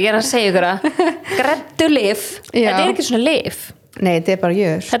 krakkar, ég er að segja ykkur að græddu lyf, þetta er ekki svona lyf. Nei, þetta er bara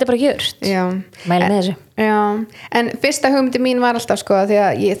jurt. Þetta er bara jurt. Já. Mæli með þessu. Já, en fyrsta hugmyndi mín var alltaf sko því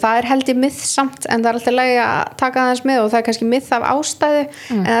að það er held ég mythsamt en það er alltaf lagi að taka aðeins með og það er kannski myth af ástæðu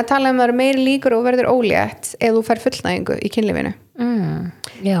en það tala um að það eru meiri líkur og verður ólétt ef þú fær fullnægingu í kynlífinu.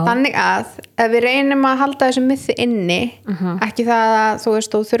 Þannig að ef við reynum að halda þessu mythi inni ekki það að þú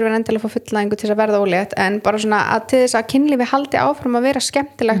veist þú þurfir endilega að fá fullnægingu til þess að verða ólétt en bara svona að til þess að kynlífi haldi áfram að vera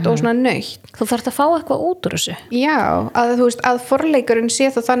skemmtilegt og svona nautt. Þú þarft að fá eitthvað út úr þessu. Já, að þú veist að forleikurinn sé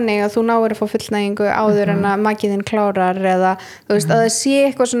þá þannig að þú náir að fá fullnægingu áður en að makiðinn klárar eða þú veist að það sé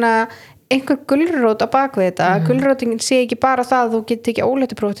eitthvað svona einhver gulrót á bakvið þetta gulrótingin sé ekki bara það að þú getur ekki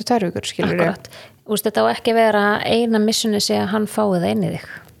óléttupróf til 2 vikur, skilur Akkurat. Þetta á ekki vera eina missioni sé að hann fái það inn í þig.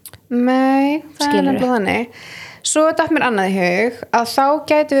 Nei, það er nefnilega þannig. Svo datt mér annað í hug að þá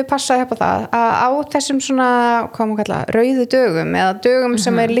gætu við passað upp á það að á þessum svona, hvað maður kalla, rauðu dögum eða dögum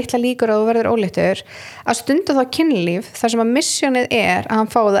sem er litla líkur að þú verður óléttur að stunda þá kynlíf þar sem að missionið er að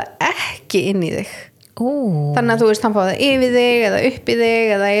hann fái það ekki inn í þig. Þannig að þú veist hann fá það yfir þig eða upp í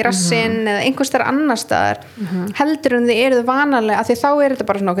þig eða í rassinn eða einhvers þar annar staðar heldur en þið eruð vanalega að því þá er þetta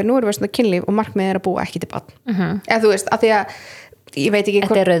bara svona ok, nú erum við svona kynlíf og markmið er að búa ekki til barn eða þú veist, að því að ég veit ekki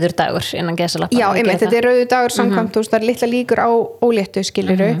Þetta er rauður dagur innan gesalappa. Já, þetta er rauður dagur samkvæmt, þú veist, það er litla líkur á óléttu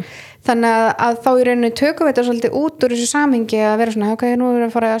skiluru, þannig að þá í rauninu tökum við þetta svolítið út úr þessu samhengi að vera svona, ok, nú erum við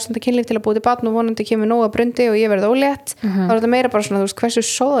að fara að stunda kynlíf til að búa til barn og vonandi kemur nóg að brundi og ég verð ólétt, þá er þetta meira bara svona, þú veist, hversu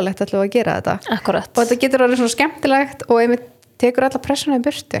sóðalegt ætlum við að gera þetta. Akkurat. Og þetta getur orðið svona skemmtilegt og einmitt tekur alla pressuna í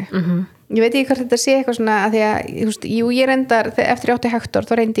burtu. Ég veit ekki hvort þetta sé eitthvað svona að því að, þú veist, jú, ég reyndar eftir 8 Hektor,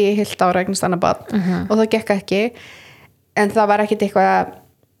 þá reyndi ég heilt ára eignast annað barn og það gekk ekki en það var ekkit eitthvað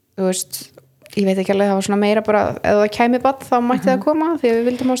þú veist, ég veit ekki alveg það var svona meira bara, ef það kæmi barn þá mætti það koma því að við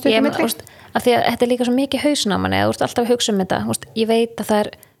vildum á stundum milli af því að þetta er líka svo mikið hausinn á manni þú veist alltaf að hugsa þetta, ég veit að það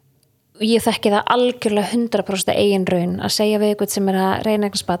er ég þekki það algjörlega 100% eigin raun að segja við eitthvað sem er að reyna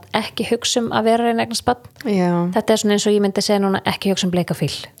eignast barn ekki hugsa að vera reyna eignast barn þetta er svona eins og ég myndi segja núna ekki hugsa bleika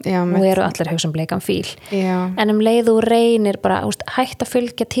fíl nú eru allir hugsa bleikan fíl en leið þú reynir bara hætt að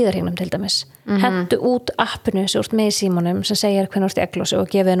fylgja tíðarhingnum til dæmis hentu út appinu sem úrst með í símanum sem segir hvernig úrst í eglósi og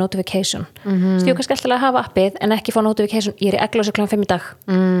gefið notification stjú kannski alltaf að hafa appið en ekki fá notification ég er í eglósi kl. 5 í dag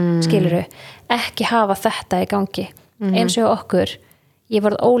skilurðu, ekki hafa þetta í gangi eins og okkur ég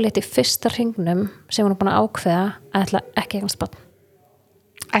varð ólétt í fyrsta hringnum sem hún er búin að ákveða að ætla ekki eignast barn.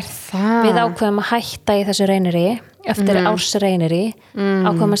 Er það? Við ákveðum að hætta í þessu reynirí eftir árs reynirí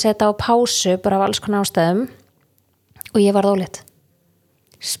ákveðum að setja á pásu bara af alls konar ástæðum og ég varð ólétt.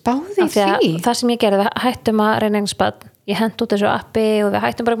 Spáði því? Það sem ég gerði, við hættum að reyna eignast barn ég hent út þessu appi og við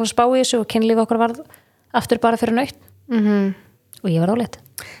hættum bara að spá í þessu og kynlíf okkur varð aftur bara fyrir naut og ég varð ólétt.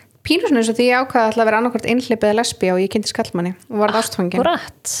 Pínur svona eins og því ég ákvaði að vera annarkvort einhleyp eða lesbí og ég kynntist kallmanni og varð ástfangin.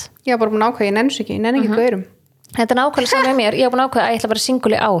 Akkurat. Ég var bara búin að ákvaða, ég nenni ekki gaurum. Þetta er nákvæmlega saman með mér, ég var búin að ákvaða að ég ætla að vera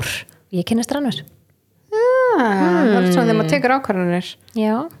single í ár. Ég kynnist rannur. Það er svona þegar maður tekur ákvarðanir.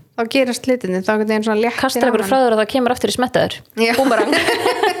 Já. Þá gerast hlutinni, þá er þetta svona léttir. Kastar ykkur frá þér og það kemur aftur í smettaður. Búmerang.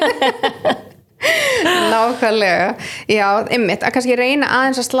 Nákvæmlega, já, einmitt að kannski reyna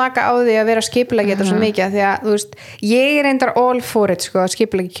aðeins að slaka á því að vera skipuleggi þetta svo mikið því að, þú veist, ég er reyndar all for it, sko,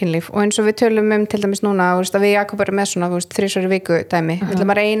 skipuleggi kynlíf og eins og við tölum til dæmis núna, þú veist, að við Jakob erum með svona, þú veist, 3 í viku dæmi, við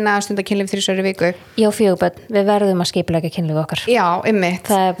ætlum að reyna að stunda kynlíf 3 í viku. Já, 4 börn, við verðum að skipuleggi kynlíf okkar. Já, einmitt.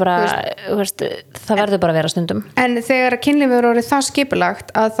 Það er bara, þú veist, það verður bara að vera stundum. En þegar kynlíf er orðið það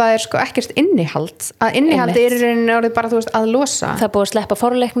skipulagt að það er sko ekkert innihald, að innihald er orðið bara, þú veist, að losa. Það er búið að sleppa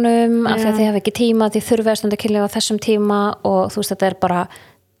forleiknum, af því að þið hafa ekki tíma, þið þurfið að stunda kynlíf á þessum tíma og þú veist, þetta er bara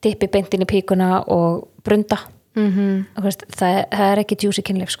dippi beint inn í píkuna og brunda. Veist, það er ekki djúsi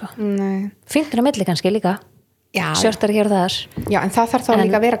kynlíf, sko. Fingir á milli kannski líka. Sjörtar hér og þar. Já, en það þarf þá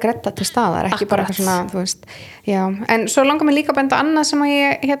líka að vera gretta til staðar, ekki bara svona, þú veist. Já, en svo langar mér líka að benda annað sem að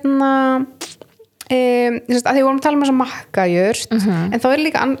ég að því við vorum að tala um þess að makkajurt en þá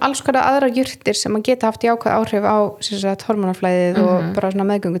líka alls konar aðra jurtir sem að geta haft jákvæð áhrif á hormonaflæðið og bara svona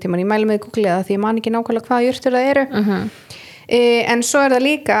meðgöngutíman. Ég mæli með Google það því ég man ekki nákvæmlega hvaða jurtir það eru en svo það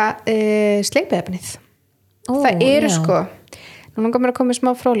líka sleipefnið. Það eru sko nú langar mér að koma með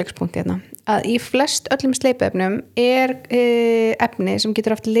smá fróðleikspunkt hérna að í flest öllum sleipefnum efni sem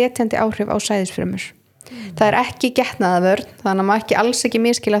getur haft letjandi áhrif á sæðisfrumur. Það ekki getnaðavörn þannig að maður ekki alls ekki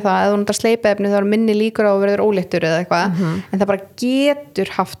miskila það að þú notar sleipefni þá er minni líkur á að verður óléttur eða eitthvað en það bara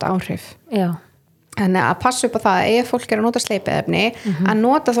getur haft áhrif. Já. Þannig að passa upp á það að ef fólk að nota sleipefni að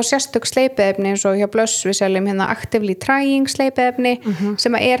nota þá sérstök sleipefni eins og hjá Blöss við seljum hérna actively trying sleipefni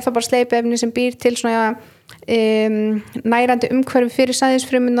sem þá bara sleipefni sem býr til svona nærandi umhverfi fyrir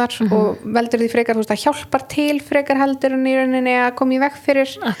sæðisfrumunar og veldur því frekar þú veist að hjálpar til frekar heldur en í rauninni að koma í veg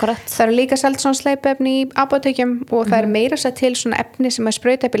fyrir. Akkurat. Það eru líka selt svona sleipefni í apótekum og það er meira sér til svona efni sem að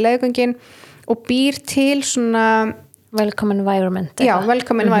sprauta upp í leggöngin og býr til svona welcome environment. Já,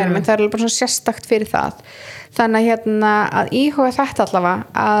 welcome environment. Það er bara svona sérstakt fyrir það. Þannig að íhuga þetta allavega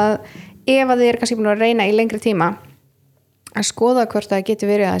að ef að þið er kannski búin að reyna í lengri tíma að skoða hvort það getur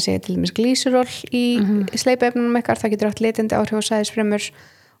verið að segja til dæmis glýseról í sleipefnunum ykkar, það getur haft letjandi áhrif á sæðisfrumur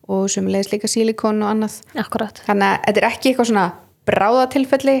og sömuleiðis líka sílikon og annað. Akkurat. Þannig að þetta er ekki eitthvað svona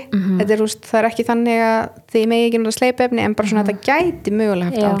bráðatilfelli, þetta það er ekki þannig að þið megi ekki nota sleipefni en bara svona þetta gæti mögulega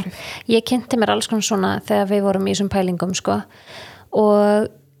haft áhrif. Ég kynnti mér alls konar svona þegar við vorum í þessum pælingum sko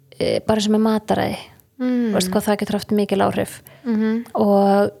og bara sem er mataræði, veist hvað það getur haft mikil áhrif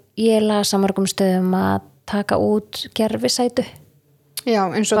og ég las á mörgum stöðum að taka út gerfisætu. Já,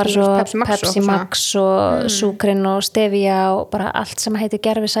 eins og bara svo Pepsi Max og súkrinn og stevia og bara allt sem heitir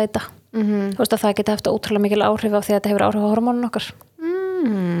gerfisæta. Þú veist að það geti haft ótrúlega mikil áhrif á því að þetta hefur áhrif á hormónun okkar.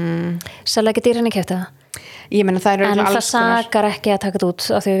 Selja ekki dýrinni keypti það. Ég meina það en það sakar ekki að taka þetta út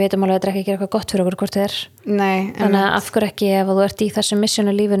af því við veitum alveg að þetta ekki gera eitthvað gott fyrir okkur hvort þið er. Nei, þannig að af hverju ekki ef þú ert í þessu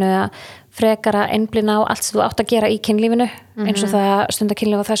missjónu lífinu að frekar að einblína á allt sem þú átt að gera í kynlífinu eins og það stunda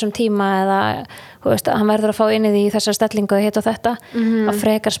kynlíf á þessum tíma eða þú veist, hann verður að fá inn í þessar stellingu og hitt og þetta að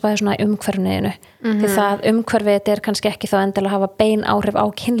frekar spæða svona umhverfniðinu því það umhverfið þetta er kannski ekki þá endilega að hafa bein áhrif á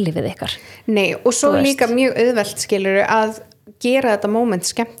kynlífið ykkar. Nei, og svo líka mjög auðvelt skilur að gera þetta moment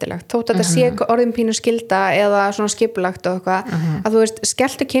skemmtilegt þótt að þetta sé orðin pínu skylda eða svona skipulagt og eitthvað að þú veist,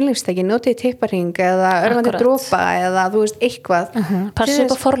 skelltu kynlífstæki, notið tipparhing eða örvandi dropa eða þú veist, eitthvað Passu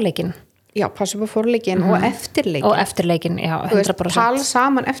upp á forleikin. Já, passu upp á forleikin og eftirleikin. Já, 100%. Tala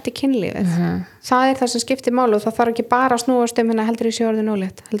saman eftir kynlífið. Það er það sem skiptir máli og það þarf ekki bara að snúast um heldur í sjórðin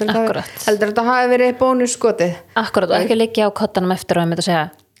ólétt. Heldur þetta hafi verið bónusskotið. Akkurat, og ekki liggja á kottanum eftir og segja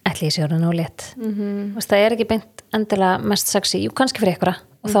ætli ég sjórðin ólétt. Það er ekki beint endilega mest sexy, kannski fyrir ykkur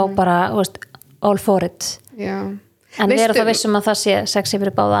og þá bara, all for it. Já. En við erum þá vissum að það sé sexy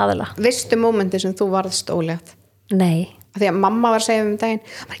fyrir báða aðila. Vistu mómenti sem þú varðst ólétt? Nei. Því að mamma var að segja daginn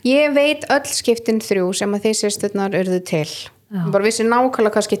ég veit öll skiptin 3 sem að þið sérstundnar urðu til. Bara vissi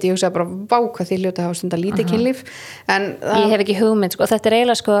nákvæmlega hvað skipti, ég hugsaði bara vá hvað því hljóta hafa stundar lítið kynlíf en ég hef ekki hugmynd, þetta er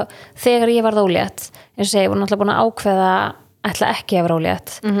eiginlega þegar ég varð ólétt eins og segi, voru náttúrulega búin að ákveða ætla ekki að vera ólétt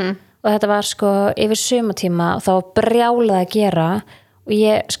og þetta var yfir sumatíma og þá brjálað að gera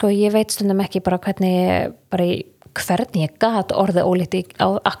og ég veit stundum ekki bara hvernig ég gat orðið ólétt á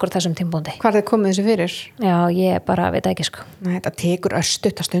akkurat þessum tímpúndi. Hvað er komið þessu fyrir? Já, ég bara veit ekki Nei, þetta tekur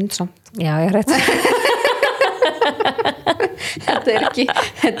östutta stund samt. Já, ég rétt.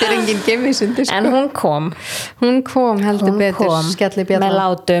 Þetta er engin gemisund en hún kom heldur betur skelli betur með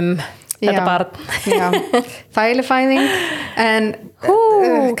látum þetta barn fælifæðing en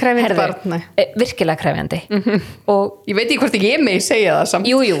krefjandi barn virkilega krefjandi og ég veit ekki hvort ég megi segja það samt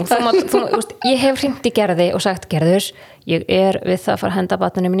ég hef hringt í Gerði og sagt Gerður, ég er við það að fara að henda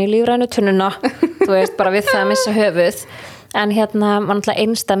barninu mín í lífrænu tunnuna þú veist, bara við það að missa höfuð en var náttúrulega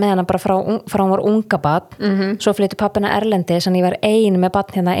einstað með hana bara frá hún var unga barn svo flyttu pappina erlendis en ég var ein með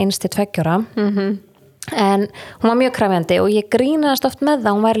barn einst til 2 ára en hún var mjög krefjandi og ég grínaðist oft með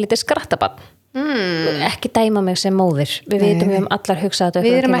það hún væri lítið skrattabarn ekki dæma mig sem móðir við vitum við allar hugsað þetta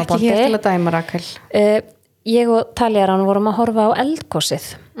við erum ekki hér til að dæma Rakel ég og Taljaran vorum að horfa á eldgosið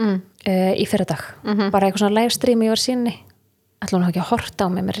í fyrradag bara eitthvað svona live stream ég var sinni ætla hún ekki að horta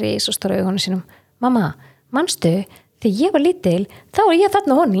á mig með risastóru augunum sínum mamma, manstu þegar ég var lítil þá er ég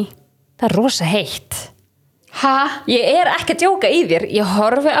þarna honni það er rosa heitt ég er ekki að djóka í þér ég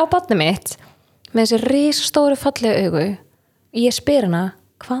horfi á barnið mitt með þessi risastóru fallegu augu ég spyr hana,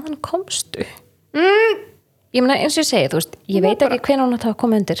 hvaðan komstu? Ég meina eins og ég segi, þú veist ég veit ekki hvenær hún átti að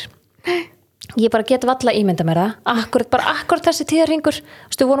koma undir ég bara get valla ímynda mér það akkurat þessi tíðarhingur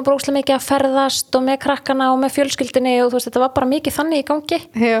þú voru bara óslega mikið að ferðast og með krakkana og með fjölskyldinni og þú veist, þetta var bara mikið þannig í gangi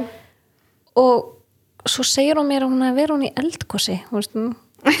og svo segir hún mér að hún að vera hún í eldgosi, þú veist,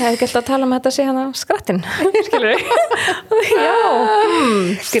 það er ekki alltaf að tala þetta sé hana skrattin, skilur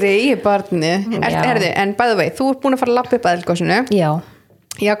Greiði barni. Herðu, en by the way, þú ert búin að fara að labba upp að eldgosinu. Já.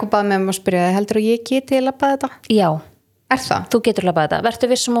 Jakob bað með að spyrja, heldur að ég geti labbað þetta? Já. Það? Þú getur labbað þetta. Vertu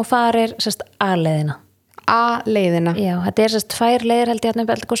vissum og farir A-leiðina. A-leiðina? Já, þetta er 2 leiðir held ég hérna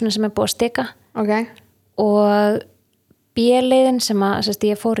upp eldgosinu sem er búið að stika. Ok. Og B-leiðin sem að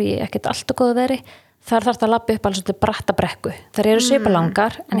ég fór í ekkert allt og góðu veðri, þar þarf það að labba upp alveg svolítið bratta brekku. Þar eru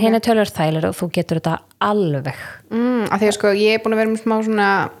svipalangar, en hérna er tölur þælir og þú getur þetta alveg. Af því að sko, ég er búin að vera með smá svona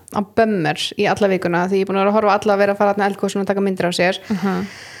á bömmur í alla vikuna, því ég er búin að vera að horfa alla að vera að fara að eldgosinu og taka myndir af sér.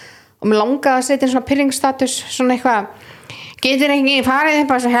 Og mér langaði að setja inn svona pyrringstatus, svona eitthvað, getur ekki farið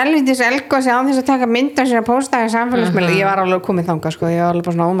upp á þessu helvítis eldgosi án þess að taka myndir af sér að posta í samfélagsmiðla. Ég var alveg komið þangað, sko, ég var alveg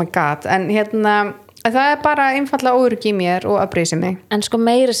bara svona, oh my god. En hérna, það er bara einfallega óöryggi í mér og að brýsa mig. En sko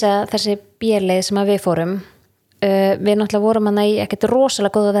meiri segja þessi björleið sem að við fórum, við náttúrulega vorum hana í ekkert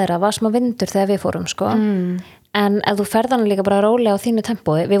rosalega góða veðra, var smá vindur þegar við fórum, sko. En ef þú ferðan líka bara rólega á þínu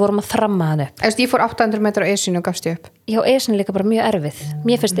tempói, við vorum að þramma hann upp. Ég fór 800 metrar á esinu og gafst ég upp. Já, esinu líka bara mjög erfið.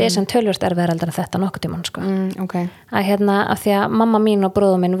 Mér finnst esinu tölvört erfiðar heldur en þetta nokkuð tímann, sko. Okay. Að hérna, af því að mamma mín og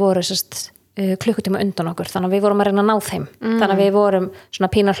bróður minn voru klukkutíma undan okkur, þannig að við vorum að reyna að ná þeim. Þannig að við vorum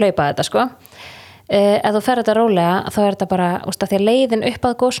svona pína að hlaupa þetta, sko. Ef þú ferð þetta rólega, þá er þetta bara, því að leiðin upp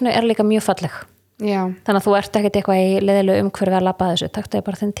að gósinu er líka mjög falleg. Já. Þannig að þú ert ekkert eitthvað í leiðilegu umhverfi að labba þessu, taktu þig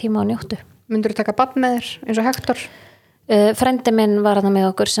bara þinn tíma og njóttu. Myndirðu taka barn með þér, eins og Hektor? Frendi minn var þarna með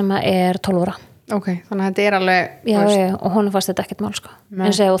okkur sem er 12 ára. Ok, þannig að þetta er alveg... Já, og honum fannst þetta ekkert mál, sko.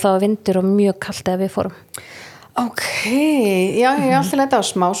 En segja, og það var vindur og mjög kalt þegar við fórum. Ok, já, ég er alltaf leita á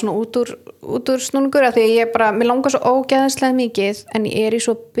smá svona út úr snúningur af því að ég bara, mér langar svo ógeðslega mikið en ég er í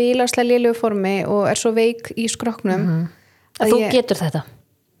svo bílaslega lélegu formi og er svo veik í skrokknum að þú getur þetta.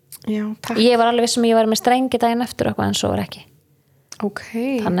 Já, takk. Ég var alveg vissum að ég var með strengi daginn eftir eitthvað en svo var ekki. Ok.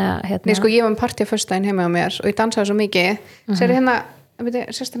 Þannig að hérna... Nei, sko, ég var með partí á föstudaginn heima á mér og ég dansaði svo mikið. Sérðu hérna,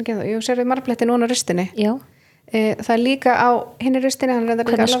 sérðu marbletti núna á ristinni? Já. Það er líka á hinni ristinni.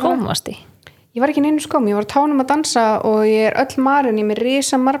 Hvernig skóm varst í? Ég var ekki í neinu skóm, ég var á tánum að dansa og ég er öll marin, ég er með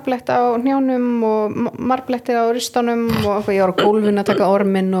risa marblett á hnjánum og marbletti á ristunum og ég var á gólfinu að taka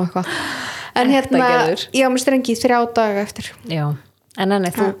orminn og eitthvað. En hérna, ég var með strengi í 3 daga eftir. Já, en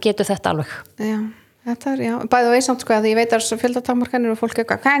þú getur þetta alveg. Já, þetta er, já. Bæði og samt sko að ég veit að fjöldatámarkanir og fólk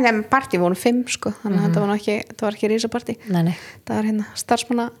eitthvað, hvað er partí, voru 5 sko, þannig að þetta var ekki risa partí. Nei. Það var hérna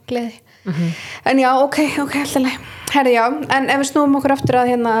starfsmanna gleði. En já, ok, alltaf herri já, en ef við snúum okkur aftur að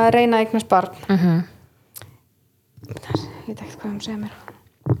hérna reyna að eignast barn ég veit ekki hvað segja mér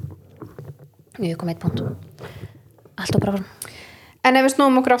ég kom 1 punkt alltaf bara en ef við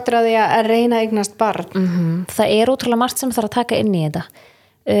snúum okkur aftur að því að reyna að eignast barn það er ótrúlega margt sem þarf að taka inn í þetta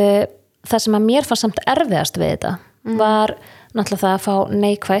það sem að mér fannst samt erfiðast við þetta var náttúrulega það að fá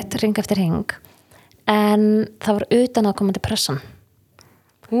neikvætt hring eftir hring en það var utan að koma til pressan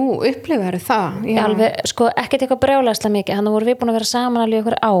upplifaðu það? Já. Alveg, sko, ekkert eitthvað brjálæslega mikið, þannig voru við búin að vera saman alveg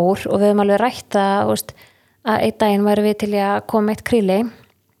ykkur ár og við höfum alveg rætt að einn daginn væri við til að koma eitt kríli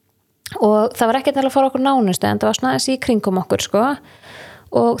og það var ekkert til að fara okkur nánustu en það var svona þessi í kringum okkur, sko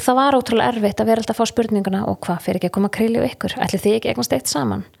og það var ótrúlega erfitt að vera alltaf að fá spurninguna og hvað fyrir ekki að koma kríli og ykkur ætli þið ekki eignast eitt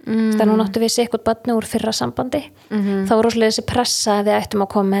saman þannig að nú náttu við sikkert barni úr fyrra sambandi þá var ótrúlega þessi pressa að við ættum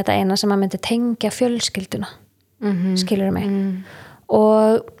að koma með þetta eina sem að myndi tengja fjölskylduna skilurðu mig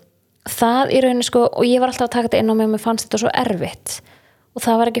og það í rauninni sko og ég var alltaf að taka þetta inn á mig og mér fannst þetta svo erfitt og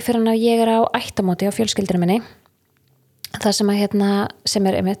það var ekki fyrir að ég er á ættamóti á fjölskyldinu minni það sem að hérna sem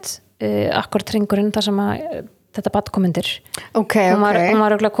er einmitt akkurat ringurinn það sem að þetta barn kom undir hún var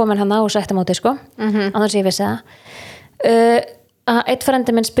örugglega komin hann á þessu ættamóti sko annars ég vissi það eitt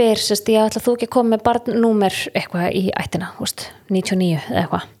frendi minn spyr sérst ég ætla þú ekki að koma með barnnúmer eitthvað í ættina 99 eða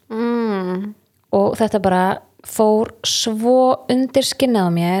eitthvað og þetta bara fór svo undir skinnið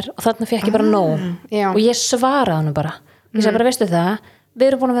á mér og þarna fékk ég bara nóg og ég svaraði hann bara ég sagði bara veistu það, við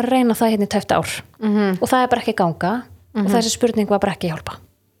erum búin að vera að reyna það hérna í 12 ár og það er bara ekki ganga og þessi spurning var bara ekki hjálpa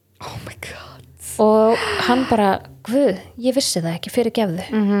oh my god og hann bara, guð, ég vissi það ekki fyrir gefðu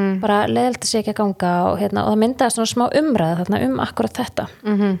bara leiðilegt að sé ekki að ganga og það myndaði svona smá umræða þarna akkurat þetta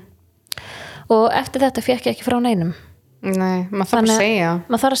og eftir þetta fékk ég ekki frá neinum Nei, maður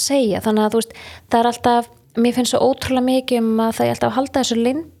þarf að segja þannig að þú veist, það er alltaf mér finnst svo ótrúlega mikið að það er alltaf að halda þessu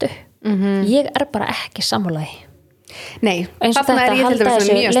lindu ég er bara ekki sammálaði Nei, eins og þetta að halda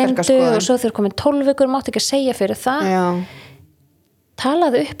þessu lindu og svo þegar komin 12 vikur mátt ekki að segja fyrir það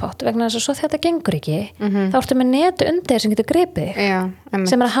talaðu uppátt vegna þess að svo þetta gengur ekki þá ertu með netu undir sem getur gripið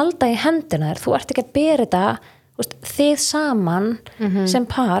sem er að halda í hendina þér þú ert ekki að bera þetta þið saman sem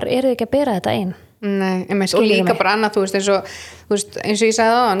par eru ekki að bera þetta einn Nei, og líka bara annað, eins og ég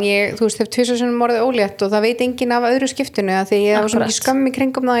sagði áðan, þú veist, hef 2 sinnum orðið ólétt og það veit enginn af öðru skiptinu að því ég var svo mikið skömm í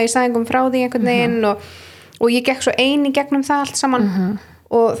kringum það, ég sagði engum frá því einhvern veginn og ég gekk svo ein í gegnum það allt saman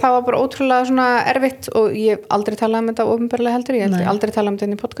og það var bara ótrúlega svona erfitt og ég hef aldrei talað um þetta opinberlega heldur, ég hef aldrei talað um þetta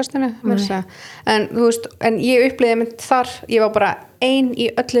inn í podcastinu en þú veist, en ég upplýði mynd þar, ég var bara ein í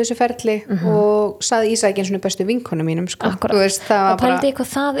öllu þessu ferli og sagði Ísækin svona bestu vinkonu mínum sko. Veist, og pældi ég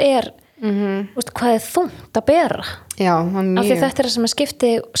hvað það veist, hvað er þungt að bera já, af því þetta er það sem að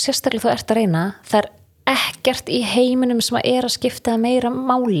skipti sérstaklega þú ert að reyna, það er ekkert í heiminum sem að skipta meira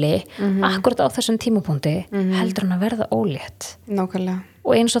máli akkurat á þessum tímapunkti heldur hann að verða ólétt nákvæmlega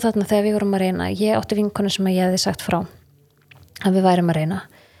og eins og þarna þegar við vorum að reyna ég átti vinkonu sem ég hefði sagt frá að við værum að reyna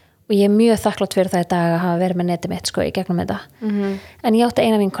og ég er mjög þakklátt fyrir það í dag að hafa verið með netið mitt sko í gegnum þetta en ég átti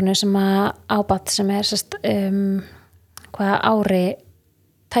eina vinkonu sem að ábat sem er sest,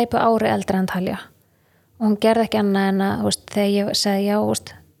 tæpu ári eldri en Talja og hún gerði ekki annað en að veist, þegar ég segði já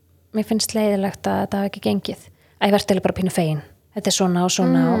veist, mér finnst leiðilegt að þetta hafi ekki gengið að ég verði bara pínu fegin þetta er svona og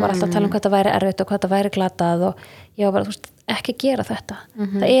svona og var alltaf að tala um hvað þetta væri erfitt og hvað þetta væri glatað og ég var bara, þú veist, ekki gera þetta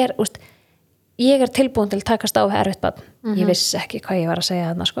það er, þú veist, ég er tilbúin til að takast á erfitt barn ég vissi ekki hvað ég var að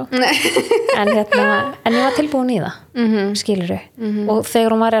segja þarna sko en ég var tilbúin í það skilurðu og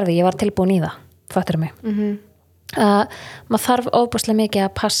þegar hún var erfið, ég var tilbúin í það fattur mig maður þarf óbúslega mikið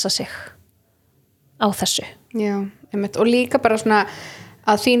að passa sig á þessu já, og líka bara svona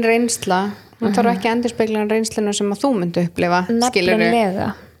að þín reynsla hún þarf ekki að endurspegla reynsluna sem að þú myndi upplifa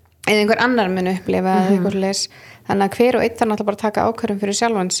nefnilega eða einhver annar myndi upplifa þannig að hver og einn þarf náttúrulega bara að taka ákvörðun fyrir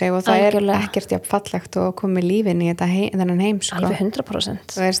sjálfan sig og það er ekkert jafn fallegt og komið lífin í þennan heim sko. alveg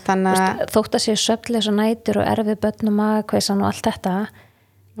 100% veist, þótt að séu svefnleis og nætur og erfið börn og magakveisan og allt þetta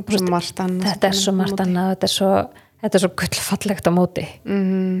þetta er svo margt annað þetta er svo gullfallegt á móti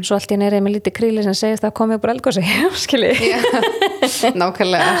svo allt í neyriði með lítið kríli sem segist að komið bara elgósi skilji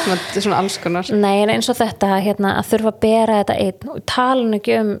nákvæmlega, svona alls konar nei, eins og þetta að þurfa að bera þetta einn og tala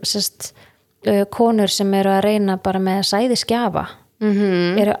ekki sest, konur sem eru að reyna bara með sæðiskjafa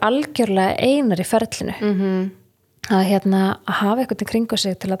eru algjörlega einar í ferlinu að hafa eitthvað í kringu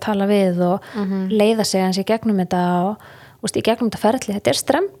sig til að tala við og leiða sig eins í gegnum þetta og í gegnum þetta ferli, þetta er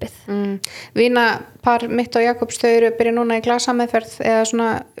strempið Vína par mitt og Jakobs þau eru byrja núna í glasameðferð eða svona,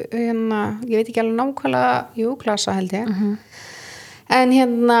 ég veit ekki alveg nákvæmlega glasa held ég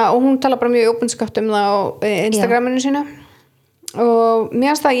en og hún tala bara mjög opinskátt um það á Instagraminu sína og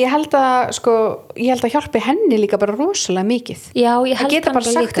mér finnst það, ég held að hjálpi henni líka bara rosalega mikið já, ég held að geta bara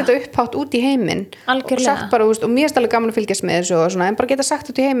sagt líka. þetta upphátt út í heiminn og sagt bara, og mér finnst alveg gaman að fylgjast með þessu og svona, en bara geta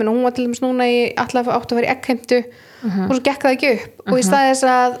sagt út í heiminn og hún var til dæmis núna alltaf átt að vera í eggheimtu og svo gekk það ekki upp og í staði þess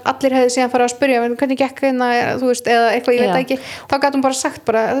að allir hefði síðan farið að spyrja hvernig gekk þú veist, eða eitthvað ég veit ekki þá gat hún bara sagt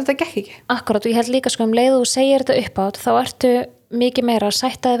bara að þetta gekk ekki akkurat, og ég held líka leið og segir þetta upphátt þá ertu mikið meira að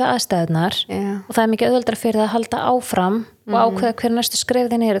sætta þig við aðstæðunar og það er mikið auðveldara fyrir það að halda áfram og ákveða hver næstu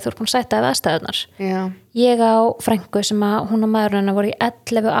skrefðin þú ert búin að sætta þig við aðstæðunar ég á frængu sem að hún og maðurinn hennar voru í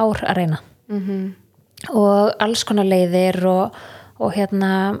 11 ár að reyna og alls konar leiðir og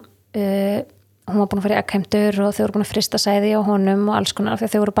hún var búin að fara í eggheimtur og þau voru búin að frista sæði á honum og alls konar af því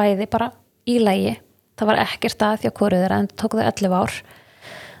að þau voru bæði bara í lagi það var ekkert að því að hvoru þeirra en tók þau 11 ár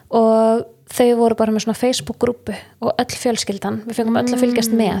og þau voru bara með svona Facebook-grúpu og öll fjölskyldan, við fengum öll að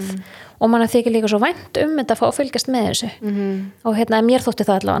fylgjast með og mann þykir líka svo vænt þetta að fá að fylgjast með þessu og mér þótti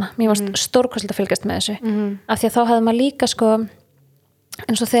það allavega, mér varst stórkostlega að fylgjast með þessu af því að þá hefði maður líka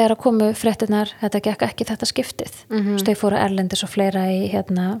eins og þegar að komu fréttirnar, þetta gekk ekki þetta skiptið þau fóru erlendis og fleira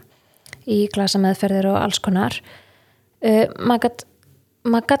í glasameðferðir og alls konar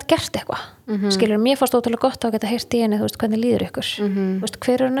maður gætt gert eitthvað skilur, mér fannst ótrúlega gott að geta heyrt í henni, þú veist, hvernig líður ykkur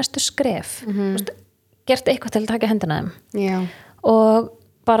hver eru næstu skref gert eitthvað til að taka hendina þeim og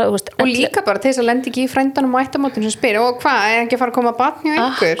bara, þú veist og líka bara til þess að lendi ekki í frændanum og ættamótum sem spyr, og hvað, er ekki að fara að koma barn hjá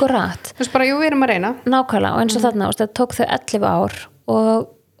ykkur? Akkurat. Þú veist bara, jú, við erum að reyna nákvæmlega, og eins og þarna, það tók þau 11 ár og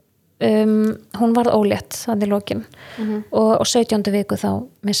hún varð ólétt þannig í lokin og 17. viku þá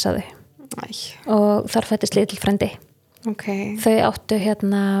missaði og þar fættist lítill frændi þau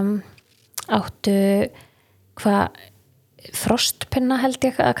áttu frostpinna held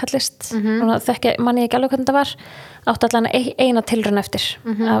ég að kallist manni ekki alveg hvernig það var áttu allan eina tilraun eftir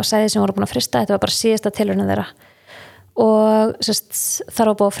af sæði sem voru búin að frista, þetta var bara síðasta tilraun þeirra og þar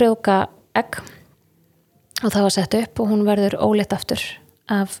var búin að frjóvga egg og það var sett upp og hún verður ólétt aftur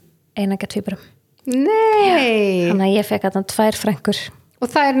af einægja tvíburum þannig að ég fekk þarna 2 frængur og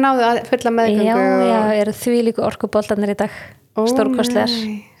það náðu að fulla meðgöngu já, eru því líku orkuboltarnir í dag stórkostlegar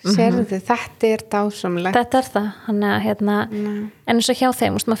Sérðu, þetta dásamlegt. Þetta það, hann en eins og hjá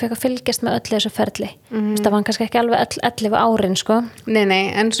þeim, maður fekk að fylgjast með öllu þessu ferli, það var kannski ekki alveg 11 árin, sko. Nei,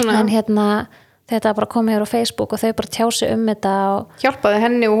 en svona en þetta bara komið hér á Facebook og þau bara tjási þetta og hjálpaði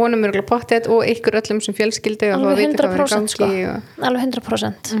henni og honum mjög pottet og ykkur öllum sem fjölskyldu alveg 100%, sko. Alveg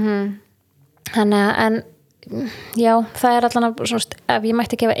 100%. Þannig en já, það allan svona, ef ég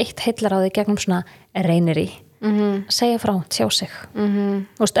mætti gefa eitt heillaráði gegnum svona reynirí, segja frá, tjá sig.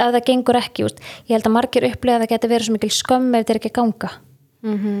 Ef það gengur ekki, ég held að margir upplifa að það geti verið svo mikil skömm ef þetta ekki að ganga.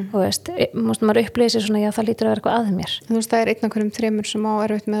 Maður upplýði sér svona, já, það lítur að vera eitthvað að mér. Það er 1 af hverjum 3 sem á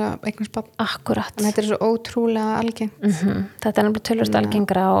erfitt með að eignast barn. Akkurat. En þetta svo ótrúlega algengt. Þetta nefnilega tölvöld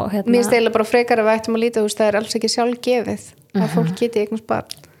algengra og mér finnst eiginlega bara frekar að við ættum að líta, það alls ekki sjálfgefið að fólk geti eignast barn.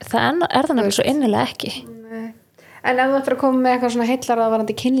 Það það nefnilega svo innilega ekki. Nei. En ef þú ættir að koma með eitthvað svona heillarað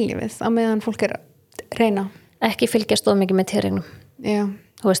varandi kynlífið á meðan fólk reyna. Ekki fylgjast of mikið með tíðregnum. Já.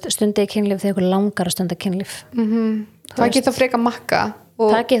 Stundi kynlíf þegar ykkur langar að stunda kynlíf. Það geta freka makka.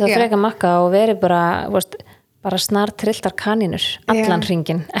 Það geta freka makka og veri bara snar trilltar kanínur allan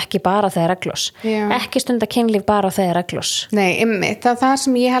hringin, ekki bara þegar reglos. Ekki stunda kynlíf bara þegar reglos. Nei, einmitt, það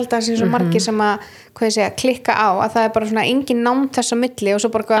sem ég held að sé svo margir sem að, klikka á að það bara svona engin nánd þess á milli og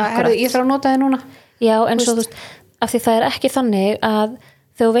svo bara, herru, ég þarf að nota þið núna. Já, en svo af því það ekki þannig að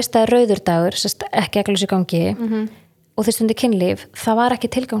þegar þú veist að rauður dagur, ekki reglos í gangi og þið stundi kynlíf, það var ekki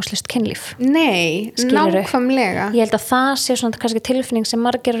tilgangslist kynlíf. Nei, nákvæmlega. Ég held að það sé svona kannski tilfinning sem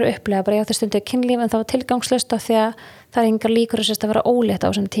margir eru upplega, bara já, þið stundi kynlíf en það var tilgangslist af því að það engar líkur að vera ólétt á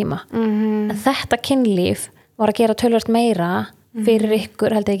þessum tíma. En þetta kynlíf var að gera tölvöld meira fyrir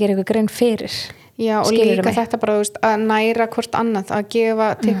ykkur, held að ég gera ykkur grein fyrir. Já, og líka þetta bara, að næra hvort annað, að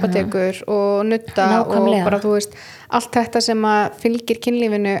gefa tippatekur og nutta og bara, allt þetta sem að fylgir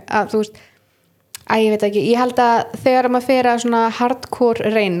kynlífinu, að ég veit ekki, ég held að þegar maður fer að svona hardcore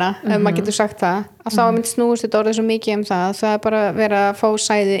reyna, ef maður getur sagt það, að þá mynd snúist þetta orðið svo mikið það bara vera að fá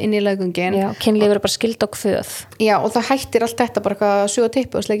sæði inn í lögungin. Já, kynlíf bara skild á kvöð. Já, og það hættir allt þetta bara að sjúga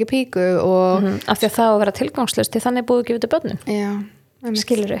tippu og sleikja píku og af því að það að vera tilgangslust, því þannig búið ekki við til börnin. Já.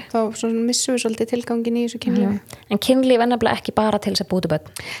 Skilurðu? Þá missum við svolítið tilgangin í þessu kynlífi. En kynlíf nefnilega ekki bara til þess að búið til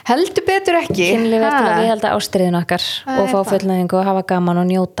börn. Heldur betur ekki. Kynlíf til að viðhalda ástríðin okkar og fá fullnæðingu og hafa gaman og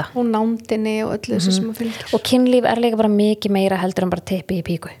njóta. Og nándinni og öllu þessu sem að fylgja. Og kynlíf líka bara mikið meira heldur en bara tippi í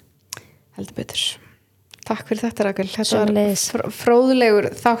píku. Heldur betur. Takk fyrir þetta, Rakel. Þetta var fróðlegur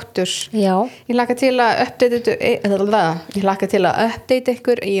þáttur. Já. Ég hlakka til að update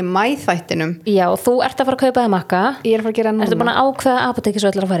ykkur í maíþættinum. Já, og þú ert að fara að kaupa þér makka. Ég er að fara að gera núna. Ertu búin að ákveða apótekið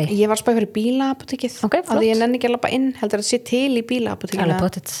svo ætlar að fara í? Ég var að spá fyrir bílaapótekið. Ok, flott. Að ég nenni ekki að labba inn, heldur að sé til í bílaapótekið. Alveg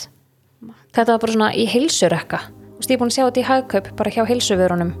potið. Þetta var bara svona í heilsurekka. Ég er búin að sjá þetta í hagkaup, bara hjá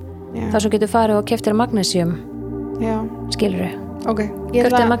heilsuvörunum. Þar sem getur farið og keyptir magnesium. Já. Skilurðu? Ok.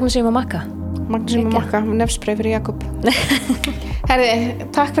 Kauptu magnesium og makka. Magnesium og makka, nefnspray fyrir Jakob. Herði,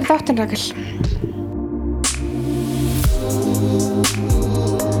 takk fyrir þáttinn, Rakel.